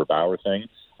the Trevor Bauer thing.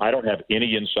 I don't have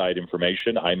any inside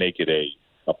information. I make it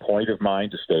a point of mine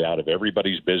to stay out of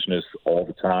everybody's business all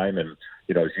the time. And,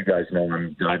 as you guys know,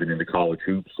 I'm diving into college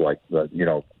hoops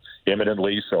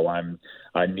imminently. So I'm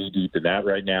knee deep in that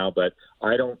right now, but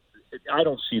I don't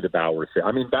see the Bauer thing.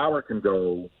 I mean, Bauer can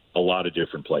go a lot of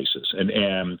different places.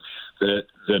 And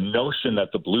the notion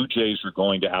that the Blue Jays are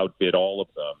going to outbid all of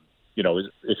them,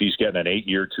 if he's getting an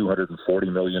 8-year,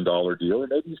 $240 million deal, or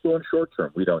maybe he's going short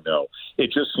term. We don't know. It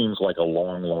just seems like a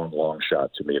long, long, long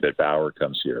shot to me that Bauer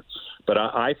comes here. But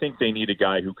I think they need a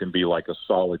guy who can be like a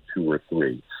solid 2 or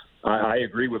 3. I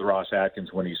agree with Ross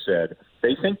Atkins when he said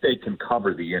they think they can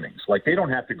cover the innings. Like they don't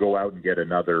have to go out and get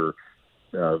another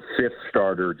fifth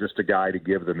starter, just a guy to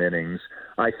give them innings.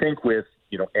 I think with,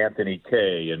 Anthony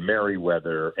Kay and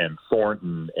Merriweather and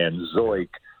Thornton and Zoik,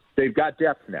 they've got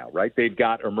depth now, right? They've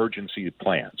got emergency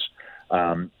plans.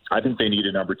 I think they need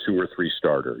a number 2 or 3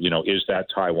 starter. Is that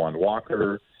Taijuan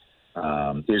Walker?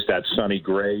 Is that Sonny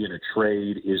Gray in a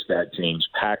trade? Is that James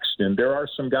Paxton? There are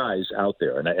some guys out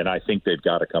there, and I think they've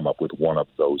got to come up with one of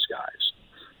those guys.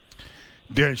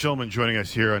 Dan Shulman joining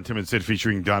us here on Tim and Sid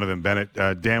featuring Donovan Bennett.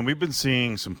 Dan, we've been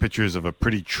seeing some pictures of a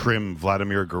pretty trim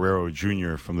Vladimir Guerrero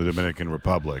Jr. from the Dominican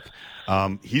Republic.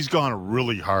 He's gone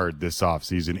really hard this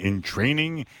offseason in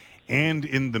training and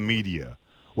in the media.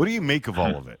 What do you make of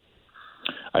all of it?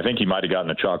 I think he might have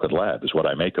gotten a chocolate lab is what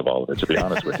I make of all of it, to be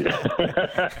honest with you.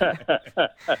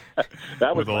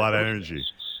 That was with a lot of energy.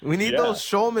 We need those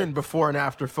Shulman before and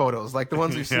after photos, like the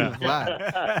ones we've seen with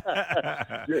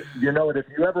Vlad. You know, and if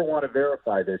you ever want to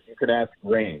verify this, you can ask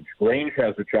Range. Range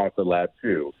has a chocolate lab,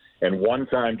 too. And one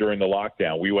time during the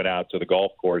lockdown, we went out to the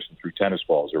golf course and threw tennis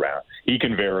balls around. He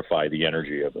can verify the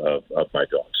energy of my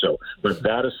dog. So, but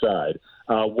that aside,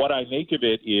 what I make of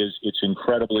it is it's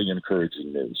incredibly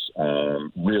encouraging news,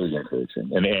 really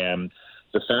encouraging. And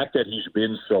the fact that he's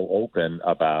been so open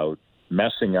about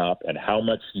messing up and how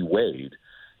much he weighed,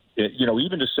 you know,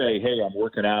 even to say, hey, I'm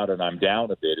working out and I'm down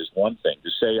a bit is one thing. To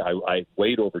say I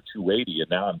weighed over 280 and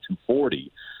now I'm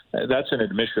 240, that's an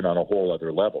admission on a whole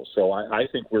other level. So I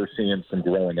think we're seeing some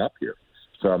growing up here,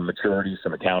 some maturity,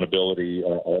 some accountability,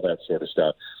 all that sort of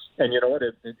stuff. And you know what?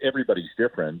 Everybody's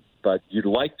different, but you'd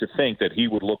like to think that he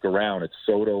would look around at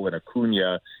Soto and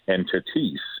Acuna and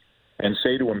Tatis and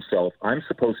say to himself, I'm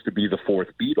supposed to be the fourth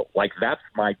Beatle. Like, that's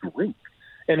my group.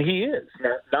 And he is,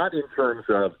 not in terms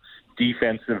of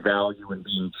defensive value and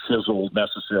being chiseled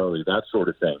necessarily, that sort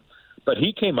of thing. But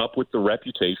he came up with the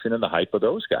reputation and the hype of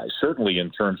those guys, certainly in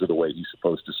terms of the way he's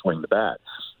supposed to swing the bat.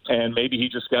 And maybe he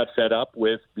just got fed up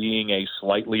with being a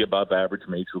slightly above average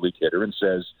major league hitter and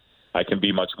says, I can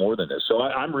be much more than this. So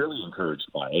I'm really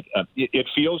encouraged by it. It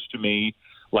feels to me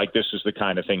like this is the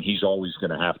kind of thing he's always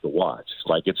going to have to watch.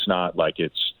 Like, it's not like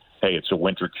it's, hey, it's a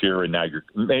winter cure and now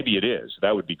maybe it is.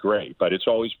 That would be great. But it's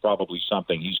always probably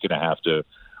something he's going to have to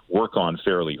work on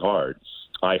fairly hard.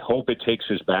 I hope it takes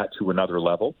his bat to another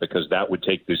level, because that would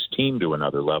take this team to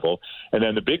another level. And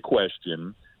then the big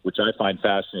question, which I find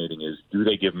fascinating, is do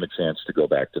they give him a chance to go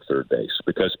back to third base?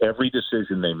 Because every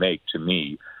decision they make, to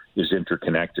me, is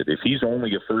interconnected. If he's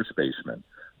only a first baseman,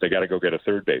 they got to go get a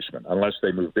third baseman, unless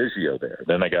they move Biggio there.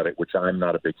 Then they got it, which I'm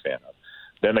not a big fan of.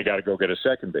 Then they got to go get a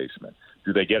second baseman.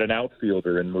 Do they get an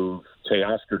outfielder and move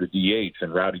Teoscar to DH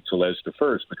and Rowdy Tellez to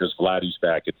first because Vladdy's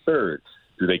back at third?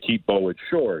 Do they keep Bo at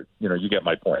short? You know, you get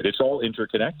my point. It's all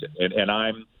interconnected. And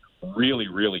I'm really,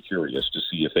 really curious to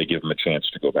see if they give him a chance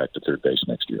to go back to third base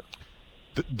next year.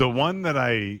 The one that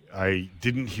I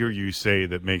didn't hear you say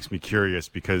that makes me curious,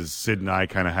 because Sid and I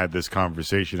kind of had this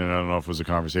conversation, and I don't know if it was a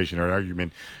conversation or an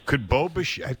argument. Could Bo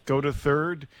Bichette go to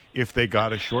third if they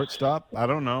got a shortstop? I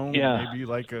don't know. Yeah. Maybe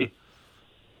like a...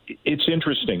 It's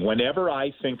interesting. Whenever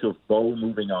I think of Bo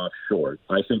moving off short,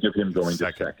 I think of him going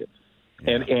to second.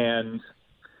 Yeah. And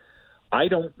I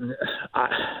don't.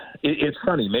 It's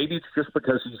funny. Maybe it's just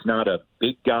because he's not a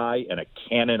big guy and a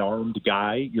cannon-armed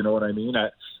guy. You know what I mean?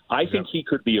 I think he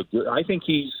could be a good. I think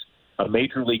he's a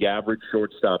major league average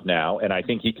shortstop now, and I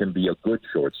think he can be a good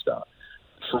shortstop.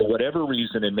 For whatever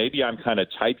reason, and maybe I'm kind of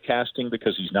typecasting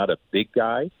because he's not a big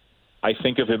guy, I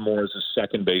think of him more as a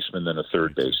second baseman than a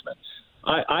third baseman.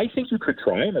 I think you could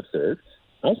try him at third.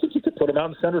 I think you could put him out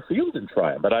in center field and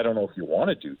try him, but I don't know if you want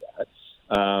to do that.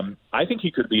 I think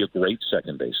he could be a great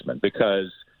second baseman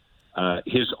because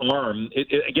his arm,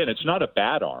 again, it's not a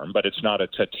bad arm, but it's not a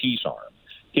Tatis arm.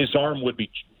 His arm would be,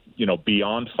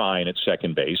 beyond fine at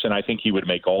second base, and I think he would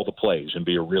make all the plays and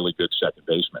be a really good second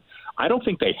baseman. I don't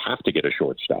think they have to get a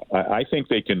shortstop. I think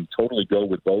they can totally go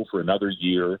with Bo for another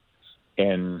year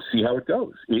and see how it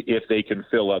goes if they can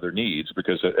fill other needs,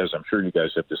 because as I'm sure you guys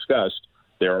have discussed,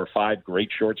 there are 5 great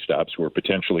shortstops who are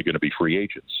potentially going to be free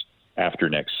agents after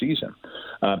next season.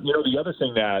 The other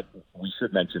thing that we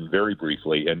should mention very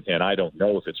briefly, and I don't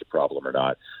know if it's a problem or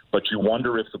not, but you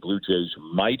wonder if the Blue Jays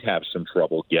might have some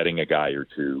trouble getting a guy or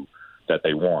two that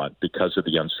they want because of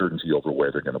the uncertainty over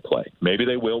where they're going to play. Maybe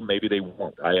they will, maybe they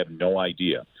won't. I have no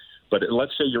idea. But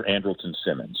let's say you're Andrelton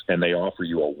Simmons and they offer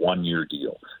you a 1-year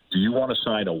deal. Do you want to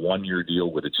sign a 1-year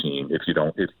deal with a team if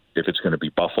it's going to be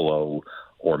Buffalo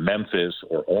or Memphis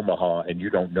or Omaha and you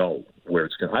don't know where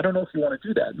it's going? I don't know if you want to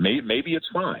do that. Maybe it's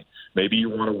fine. Maybe you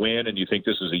want to win and you think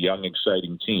this is a young,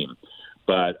 exciting team.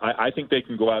 But I think they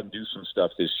can go out and do some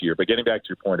stuff this year. But getting back to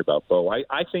your point about Bo,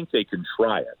 I think they can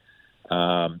try it.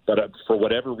 But for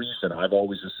whatever reason, I've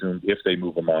always assumed if they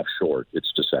move him off short,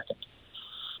 it's to second.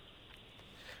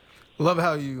 Love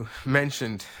how you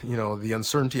mentioned, the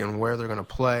uncertainty on where they're going to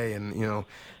play and,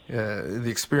 the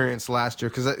experience last year,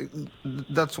 because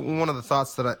that's one of the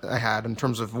thoughts that I had in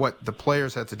terms of what the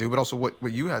players had to do, but also what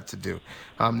you had to do.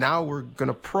 Now we're going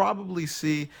to probably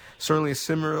see certainly a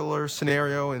similar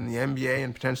scenario in the NBA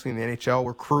and potentially in the NHL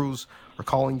where crews are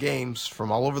calling games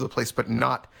from all over the place, but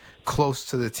not close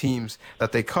to the teams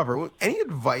that they cover. Any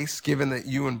advice, given that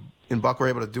you and Buck were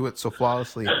able to do it so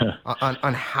flawlessly,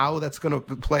 on how that's going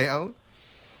to play out?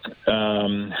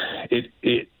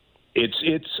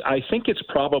 I think it's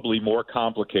probably more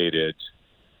complicated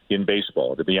in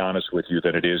baseball, to be honest with you,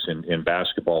 than it is in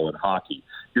basketball and hockey.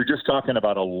 You're just talking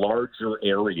about a larger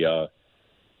area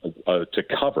to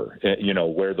cover,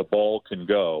 where the ball can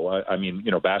go. I mean,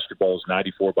 basketball is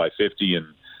 94 by 50 and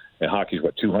hockey's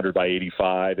 200 by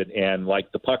 85, and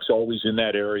like the puck's always in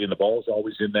that area and the ball's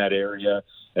always in that area,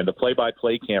 and the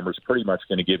play-by-play camera is pretty much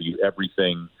going to give you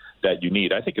everything that you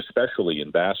need. I think especially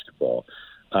in basketball.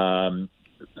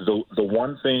 The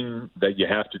one thing that you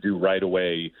have to do right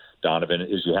away, Donovan,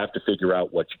 is you have to figure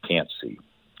out what you can't see.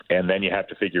 And then you have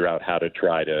to figure out how to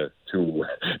try to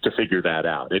figure that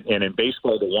out. And in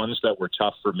baseball, the ones that were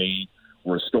tough for me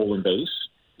were a stolen base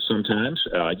sometimes.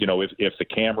 If the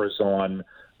camera's on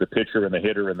the pitcher and the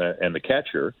hitter and the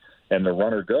catcher and the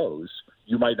runner goes,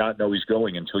 you might not know he's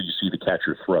going until you see the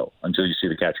catcher throw, until you see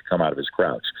the catcher come out of his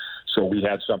crouch. So we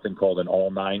had something called an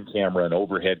all-nine camera, an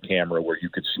overhead camera, where you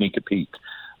could sneak a peek.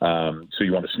 So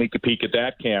you want to sneak a peek at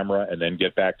that camera and then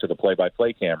get back to the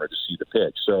play-by-play camera to see the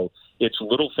pitch. So it's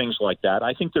little things like that.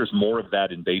 I think there's more of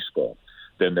that in baseball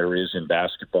than there is in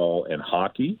basketball and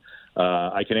hockey.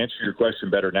 I can answer your question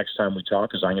better next time we talk,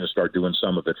 because I'm going to start doing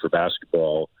some of it for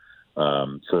basketball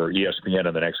for ESPN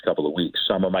in the next couple of weeks.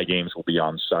 Some of my games will be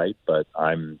on site, but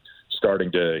I'm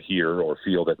starting to hear or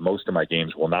feel that most of my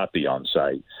games will not be on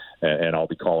site, and I'll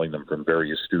be calling them from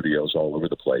various studios all over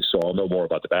the place. So I'll know more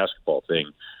about the basketball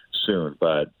thing soon.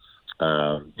 But,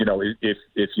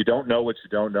 if you don't know what you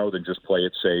don't know, then just play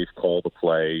it safe, call the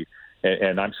play.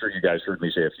 And I'm sure you guys heard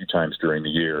me say a few times during the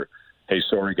year, hey,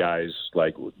 sorry, guys,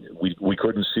 like we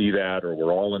couldn't see that, or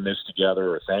we're all in this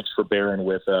together, or thanks for bearing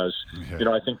with us. Yeah.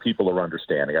 I think people are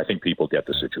understanding. I think people get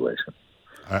the situation.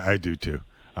 I do too.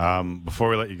 Before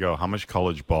we let you go, how much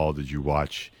college ball did you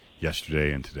watch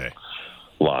yesterday and today?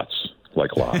 Lots.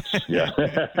 Yeah.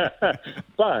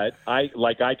 But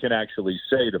I can actually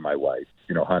say to my wife,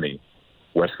 honey,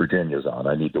 West Virginia's on.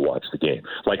 I need to watch the game.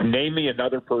 Like, name me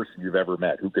another person you've ever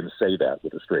met who can say that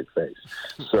with a straight face.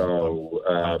 So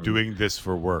I'm doing this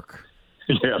for work.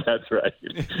 Yeah, that's right.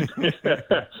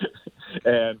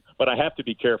 But I have to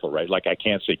be careful, right? Like, I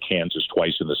can't say Kansas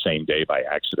twice in the same day by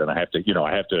accident. I have to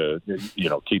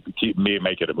keep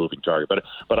make it a moving target.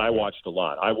 But I watched a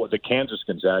lot. The Kansas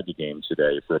Gonzaga game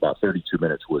today for about 32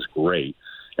 minutes was great.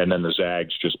 And then the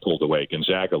Zags just pulled away.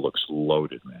 Gonzaga looks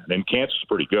loaded, man. And Kansas is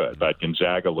pretty good, but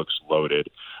Gonzaga looks loaded.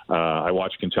 I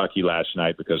watched Kentucky last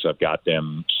night because I've got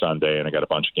them Sunday, and I got a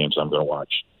bunch of games I'm going to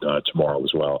watch tomorrow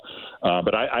as well.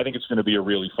 But I think it's going to be a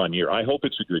really fun year. I hope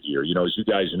it's a good year. As you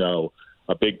guys know,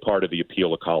 a big part of the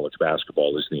appeal of college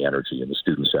basketball is the energy and the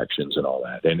student sections and all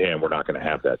that. And we're not going to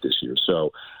have that this year.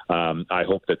 So I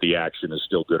hope that the action is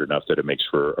still good enough that it makes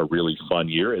for a really fun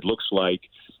year. It looks like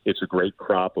it's a great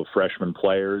crop of freshman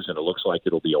players, and it looks like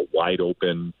it'll be a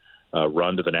wide-open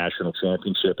run to the national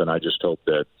championship. And I just hope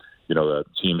that, the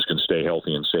teams can stay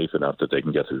healthy and safe enough that they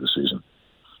can get through the season.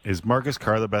 Is Marcus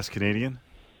Carr the best Canadian?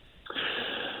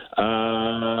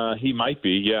 He might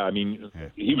be. Yeah. I mean,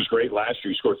 he was great last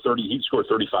year. He scored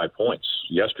 35 points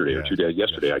yesterday or 2 days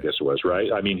yesterday, I guess it was,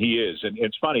 right? I mean, he is. And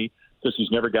it's funny because he's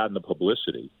never gotten the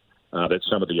publicity that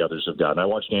some of the others have gotten. I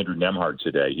watched Andrew Nembhard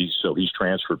today. He's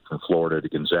transferred from Florida to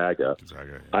Gonzaga.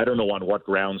 I don't know on what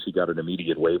grounds he got an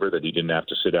immediate waiver that he didn't have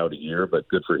to sit out a year, but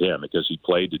good for him because he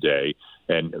played today.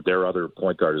 And their other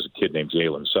point guard is a kid named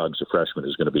Jalen Suggs, a freshman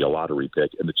who's going to be a lottery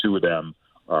pick. And the two of them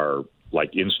are,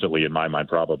 like, instantly, in my mind,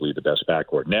 probably the best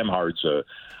backcourt. Nembhard's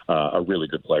a really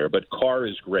good player, but Carr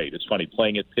is great. It's funny,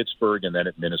 playing at Pittsburgh and then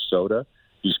at Minnesota,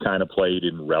 he's kind of played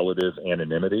in relative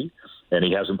anonymity, and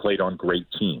he hasn't played on great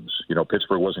teams.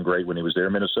 Pittsburgh wasn't great when he was there.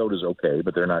 Minnesota's okay,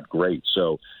 but they're not great,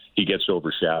 so he gets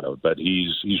overshadowed. But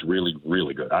he's really,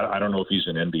 really good. I don't know if he's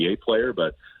an NBA player,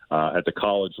 but at the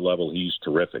college level, he's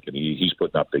terrific, and he's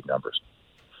putting up big numbers.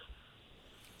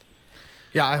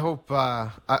 Yeah, I hope.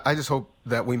 I just hope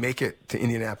that we make it to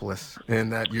Indianapolis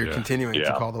and that you're continuing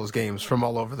to call those games from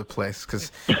all over the place,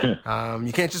 because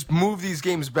you can't just move these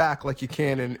games back like you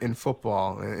can in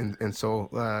football, and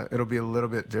so it'll be a little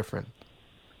bit different.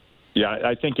 Yeah,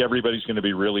 I think everybody's going to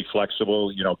be really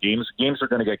flexible. Games are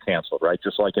going to get canceled, right?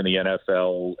 Just like in the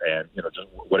NFL, and just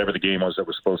whatever the game was that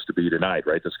was supposed to be tonight,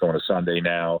 right? That's going to Sunday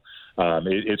now.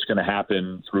 It's going to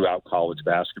happen throughout college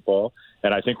basketball,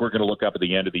 and I think we're going to look up at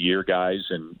the end of the year, guys,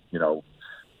 and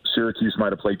Syracuse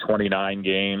might have played 29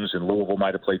 games, and Louisville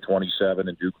might have played 27,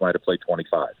 and Duke might have played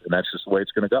 25, and that's just the way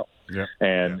it's going to go. Yeah.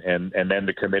 And then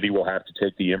the committee will have to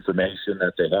take the information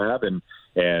that they have and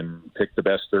pick the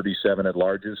best 37 at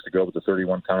larges to go with the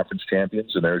 31 conference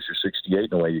champions, and there's your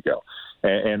 68, and away you go.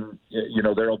 And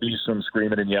there'll be some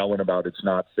screaming and yelling about it's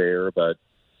not fair, but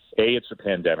A, it's a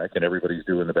pandemic and everybody's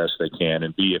doing the best they can.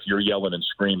 And B, if you're yelling and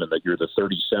screaming that you're the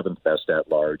 37th best at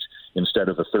large instead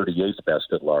of the 38th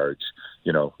best at large,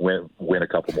 win a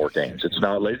couple more games. It's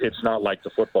not like the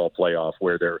football playoff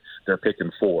where they're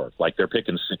picking 4, like they're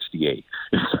picking 68.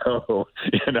 So,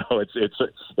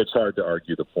 it's hard to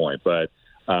argue the point, but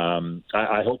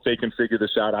I hope they can figure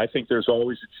this out. I think there's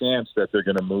always a chance that they're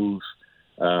going to move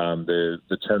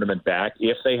the tournament back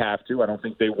if they have to. I don't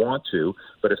think they want to,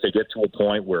 but if they get to a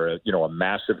point where a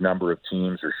massive number of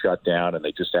teams are shut down and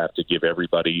they just have to give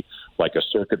everybody like a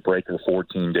circuit breaker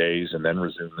 14 days and then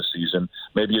resume the season,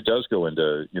 maybe it does go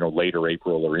into later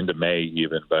April or into May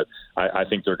even. But I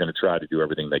think they're going to try to do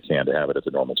everything they can to have it at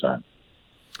the normal time.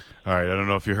 All right, I don't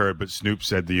know if you heard, but Snoop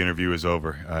said the interview is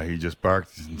over. He just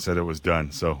barked and said it was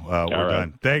done. So we're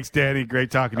done. Thanks, Danny. Great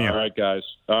talking to you. All right, guys.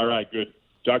 All right, good.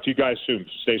 Talk to you guys soon.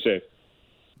 Stay safe.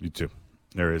 You too.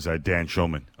 There is Dan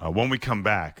Schulman. When we come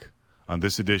back on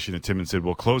this edition of Tim and Sid,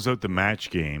 we'll close out the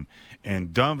match game,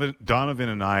 and Donovan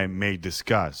and I may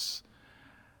discuss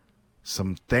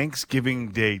some Thanksgiving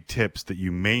Day tips that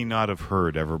you may not have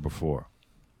heard ever before.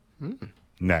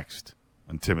 Next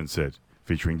on Tim and Sid,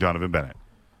 featuring Donovan Bennett.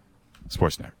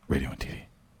 Sportsnet, radio and TV.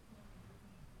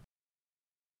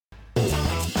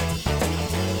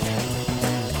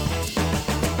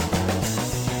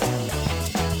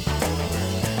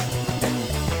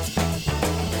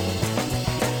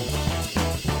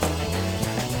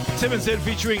 Tim and Sid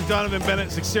featuring Donovan Bennett.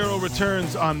 Sixero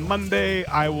returns on Monday.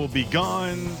 I will be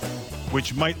gone,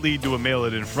 which might lead to a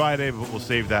mail-it-in Friday, but we'll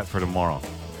save that for tomorrow.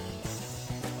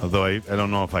 Although I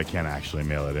don't know if I can actually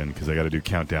mail it in because I got to do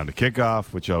countdown to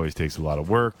kickoff, which always takes a lot of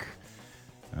work.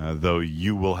 Though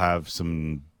you will have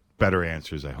some better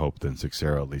answers, I hope, than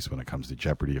Sixero, at least when it comes to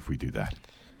Jeopardy if we do that.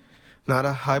 Not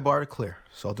a high bar to clear,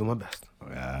 so I'll do my best.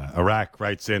 Iraq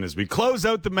writes in as we close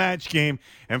out the match game.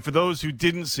 And for those who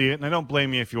didn't see it, and I don't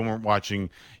blame you if you weren't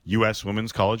watching U.S.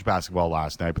 women's college basketball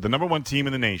last night, but the number one team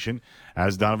in the nation,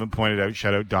 as Donovan pointed out,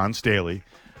 shout out Don Staley,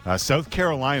 South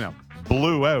Carolina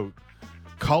blew out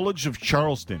College of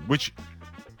Charleston, which,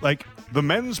 like, the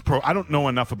men's I don't know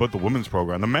enough about the women's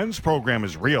program. The men's program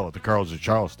is real at the College of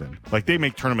Charleston. Like, they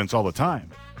make tournaments all the time.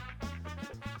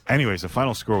 Anyways, the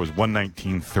final score was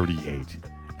 119-38.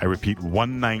 I repeat,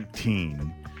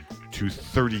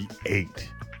 119-38.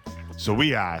 So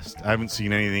we asked, I haven't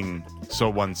seen anything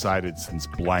so one-sided since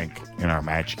blank in our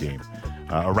match game.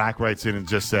 Iraq writes in and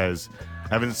just says,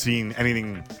 I haven't seen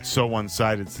anything so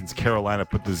one-sided since Carolina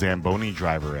put the Zamboni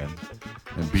driver in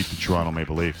and beat the Toronto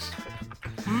Maple Leafs.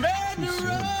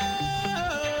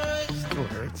 Still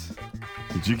hurts.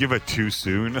 Did you give a too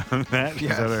soon on that?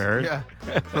 Yes. Is that what it hurt? Yeah.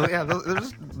 Well, yeah,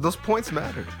 those points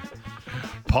mattered.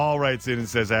 Paul writes in and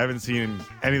says, I haven't seen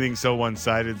anything so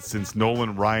one-sided since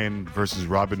Nolan Ryan versus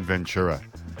Robin Ventura.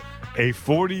 A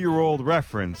 40-year-old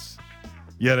reference,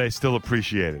 yet I still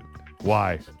appreciate it.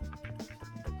 Why?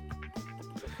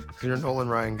 So you're a Nolan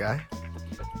Ryan guy?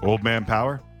 Old man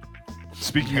power?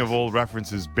 Speaking of old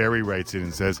references, Barry writes in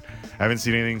and says, I haven't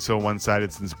seen anything so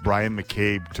one-sided since Brian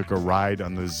McCabe took a ride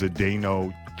on the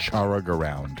Zdeno Chara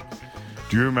round.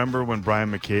 Do you remember when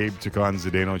Brian McCabe took on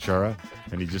Zdeno Chara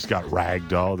and he just got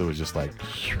ragdolled? It was just like,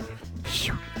 shoo,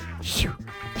 shoo, shoo,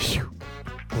 shoo.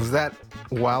 Was that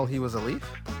while he was a Leaf?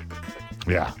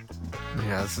 Yeah.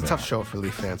 Yeah, it's a tough show for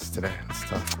Leaf fans today. It's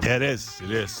tough. Yeah, it is. It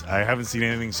is. I haven't seen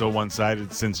anything so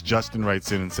one-sided since Justin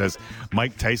writes in and says,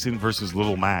 Mike Tyson versus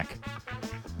Little Mac.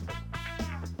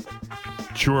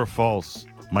 True or false?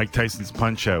 Mike Tyson's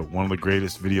Punch-Out, one of the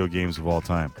greatest video games of all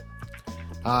time.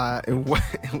 It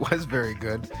was very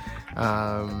good.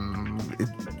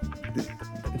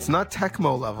 It's not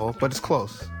Tecmo level, but it's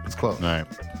close. It's close. All right.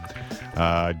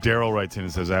 Daryl writes in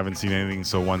and says, I haven't seen anything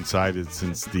so one-sided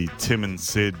since the Tim and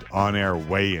Sid on-air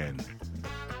weigh-in.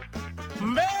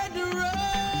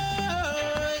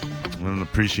 I don't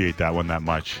appreciate that one that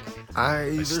much.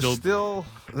 We're still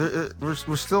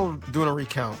doing a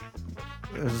recount.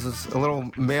 There's a little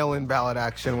mail-in ballot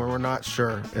action where we're not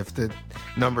sure if the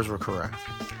numbers were correct.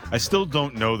 I still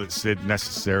don't know that Sid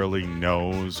necessarily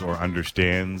knows or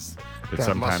understands that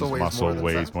sometimes muscle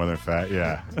weighs more than fat.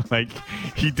 Yeah. Like,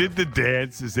 he did the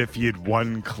dance as if he had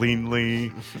won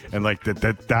cleanly, and like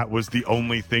that was the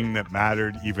only thing that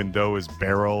mattered, even though his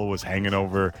barrel was hanging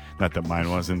over. Not that mine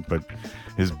wasn't, but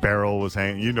his barrel was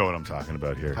hanging. You know what I'm talking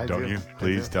about here, don't you?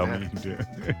 Please tell me you do.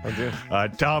 I do.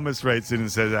 Thomas writes in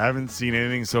and says, I haven't seen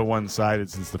anything so one-sided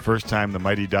since the first time the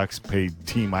Mighty Ducks played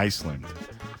Team Iceland.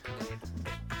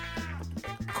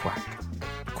 Quack.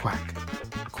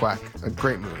 A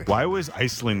great movie. Why was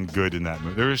Iceland good in that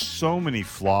movie? There were so many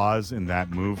flaws in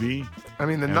that movie. I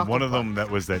mean, and one of them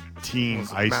that was that Team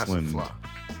Iceland.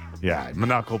 Yeah,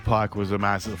 Monocle Puck was a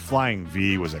massive. Flying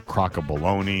V was a crock of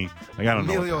baloney. Like, I don't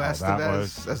Emilio know what the hell that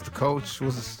was. Estevez as the coach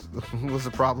was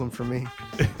a problem for me.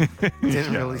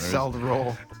 Didn't really sell the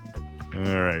role.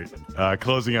 All right.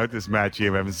 Closing out this match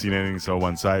here, I haven't seen anything so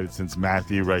one-sided since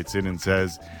Matthew writes in and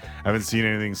says, I haven't seen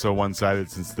anything so one-sided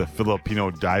since the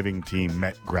Filipino diving team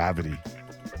met gravity.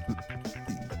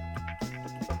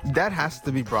 That has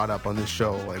to be brought up on this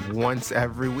show like once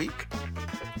every week.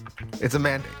 It's a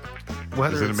mandate.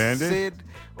 Whether Is it a it's mandate? Sid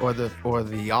or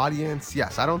the audience,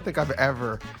 yes. I don't think I've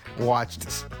ever watched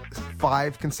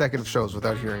 5 consecutive shows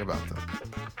without hearing about them.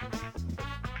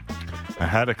 I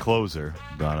had a closer,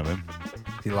 Donovan.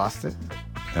 He lost it?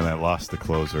 And I lost the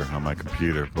closer on my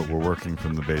computer, but we're working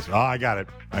from the base. Oh, I got it.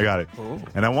 Ooh.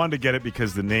 And I wanted to get it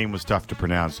because the name was tough to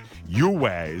pronounce.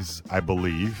 Uways, I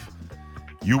believe.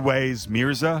 Uways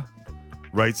Mirza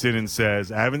writes in and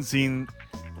says, I haven't seen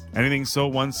anything so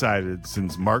one-sided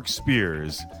since Mark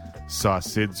Spears saw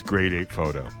Sid's grade 8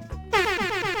 photo.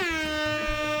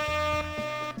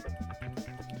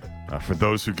 For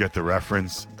those who get the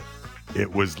reference,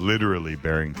 it was literally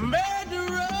Barrington.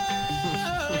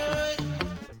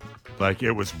 Like,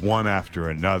 it was one after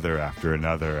another, after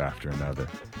another, after another.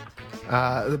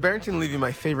 The Barrington Levy,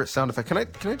 my favorite sound effect. Can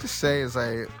I just say, as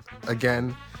I,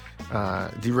 again,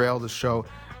 derail the show,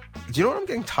 do you know what I'm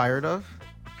getting tired of?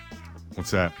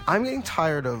 What's that? I'm getting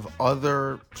tired of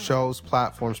other shows,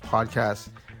 platforms, podcasts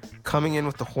coming in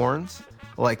with the horns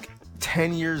like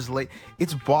 10 years late.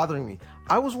 It's bothering me.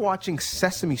 I was watching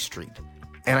Sesame Street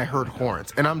and I heard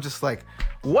horns, and I'm just like,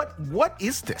 what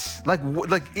is this? Like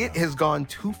it has gone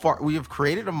too far. We have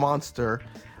created a monster.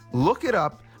 Look it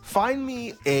up. Find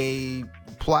me a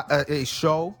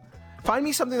show. Find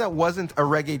me something that wasn't a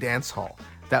reggae dance hall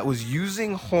that was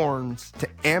using horns to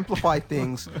amplify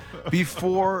things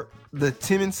before the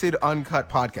Tim and Sid Uncut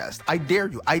podcast. I dare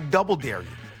you. I double dare you.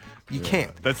 You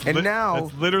can't. That's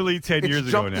now literally 10 years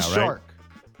ago now, the right? Shark.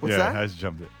 What's that? It has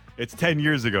jumped it. It's 10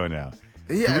 years ago now.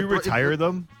 Yeah, Do we retire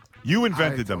them? You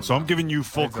invented them, so I'm giving you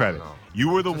full credit. know. You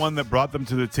were the one that brought them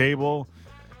to the table.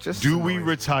 Do we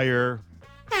retire?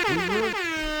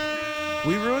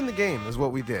 We ruined the game is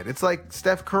what we did. It's like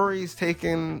Steph Curry's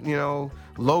taking,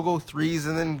 logo threes,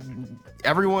 and then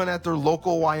everyone at their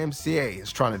local YMCA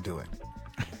is trying to do it.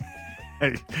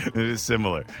 Hey, that is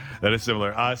similar.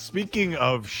 Speaking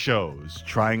of shows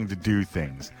trying to do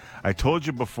things, I told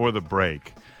you before the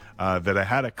break that I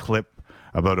had a clip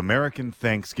about American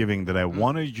Thanksgiving that I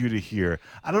wanted you to hear.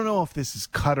 I don't know if this is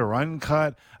cut or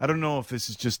uncut. I don't know if this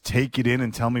is just take it in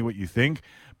and tell me what you think.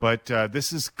 But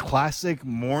this is classic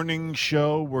morning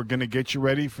show. We're going to get you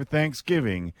ready for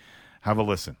Thanksgiving. Have a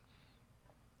listen.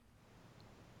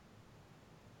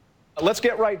 Let's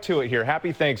get right to it here.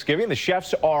 Happy Thanksgiving. The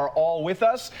chefs are all with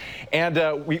us.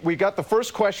 And we got the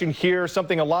first question here,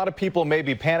 something a lot of people may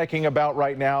be panicking about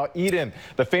right now. Eden,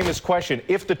 the famous question,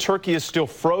 if the turkey is still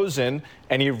frozen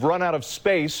and you've run out of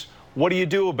space, what do you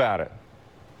do about it?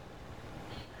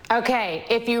 Okay,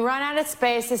 if you run out of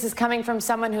space, this is coming from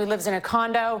someone who lives in a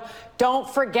condo, don't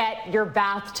forget your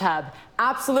bathtub.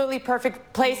 Absolutely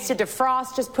perfect place to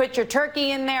defrost. Just put your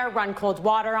turkey in there, run cold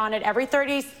water on it every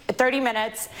 30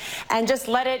 minutes, and just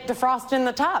let it defrost in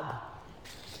the tub.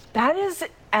 That is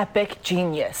epic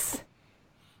genius.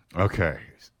 Okay,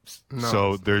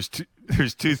 so there's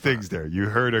two things there. You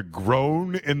heard a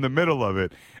groan in the middle of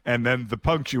it, and then the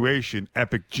punctuation,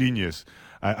 epic genius.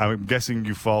 I'm guessing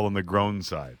you fall on the groan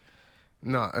side.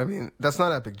 No, I mean, that's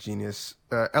not epic genius.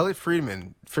 Elliot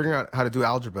Friedman figuring out how to do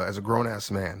algebra as a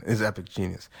grown-ass man is epic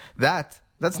genius. That's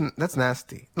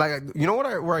nasty. Like, you know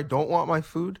where I don't want my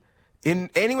food?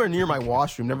 Anywhere near my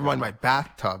washroom, never mind my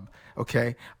bathtub,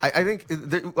 okay? I think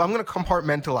I'm going to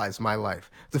compartmentalize my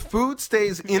life. The food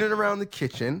stays in and around the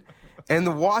kitchen, and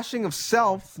the washing of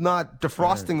self, not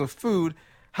defrosting of food,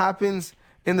 happens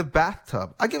in the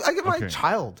bathtub. I give my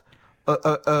child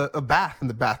a bath in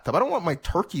the bathtub. I don't want my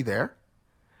turkey there.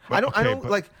 I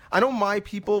know my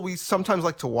people, we sometimes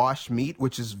like to wash meat,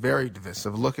 which is very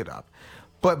divisive. Look it up.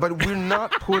 But we're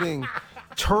not putting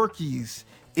turkeys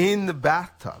in the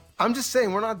bathtub. I'm just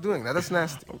saying we're not doing that. That's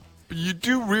nasty. But you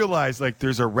do realize, like,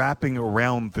 there's a wrapping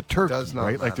around the turkey, right?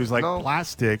 Matter. Like, there's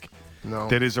plastic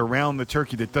that is around the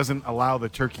turkey that doesn't allow the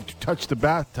turkey to touch the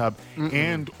bathtub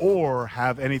and or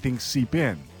have anything seep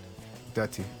in.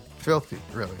 Dirty. Filthy,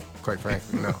 really, quite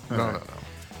frankly. No.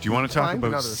 Do you want to talk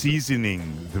about seasoning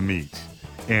the meat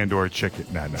and or chicken?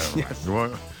 No. Yes.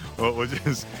 We'll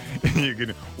just, you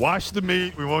can wash the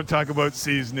meat. We won't talk about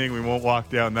seasoning. We won't walk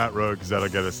down that road because that'll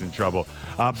get us in trouble.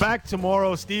 Back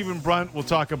tomorrow, Stephen Brunt will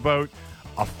talk about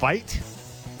a fight,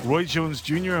 Roy Jones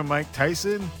Jr. and Mike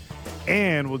Tyson,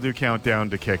 and we'll do countdown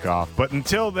to kickoff. But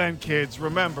until then, kids,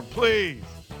 remember, please,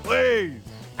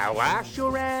 wash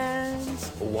your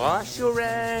hands, wash your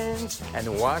hands,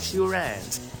 and wash your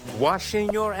hands.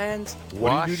 Washing your hands,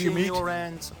 washing your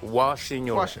hands, washing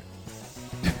your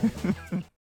hands.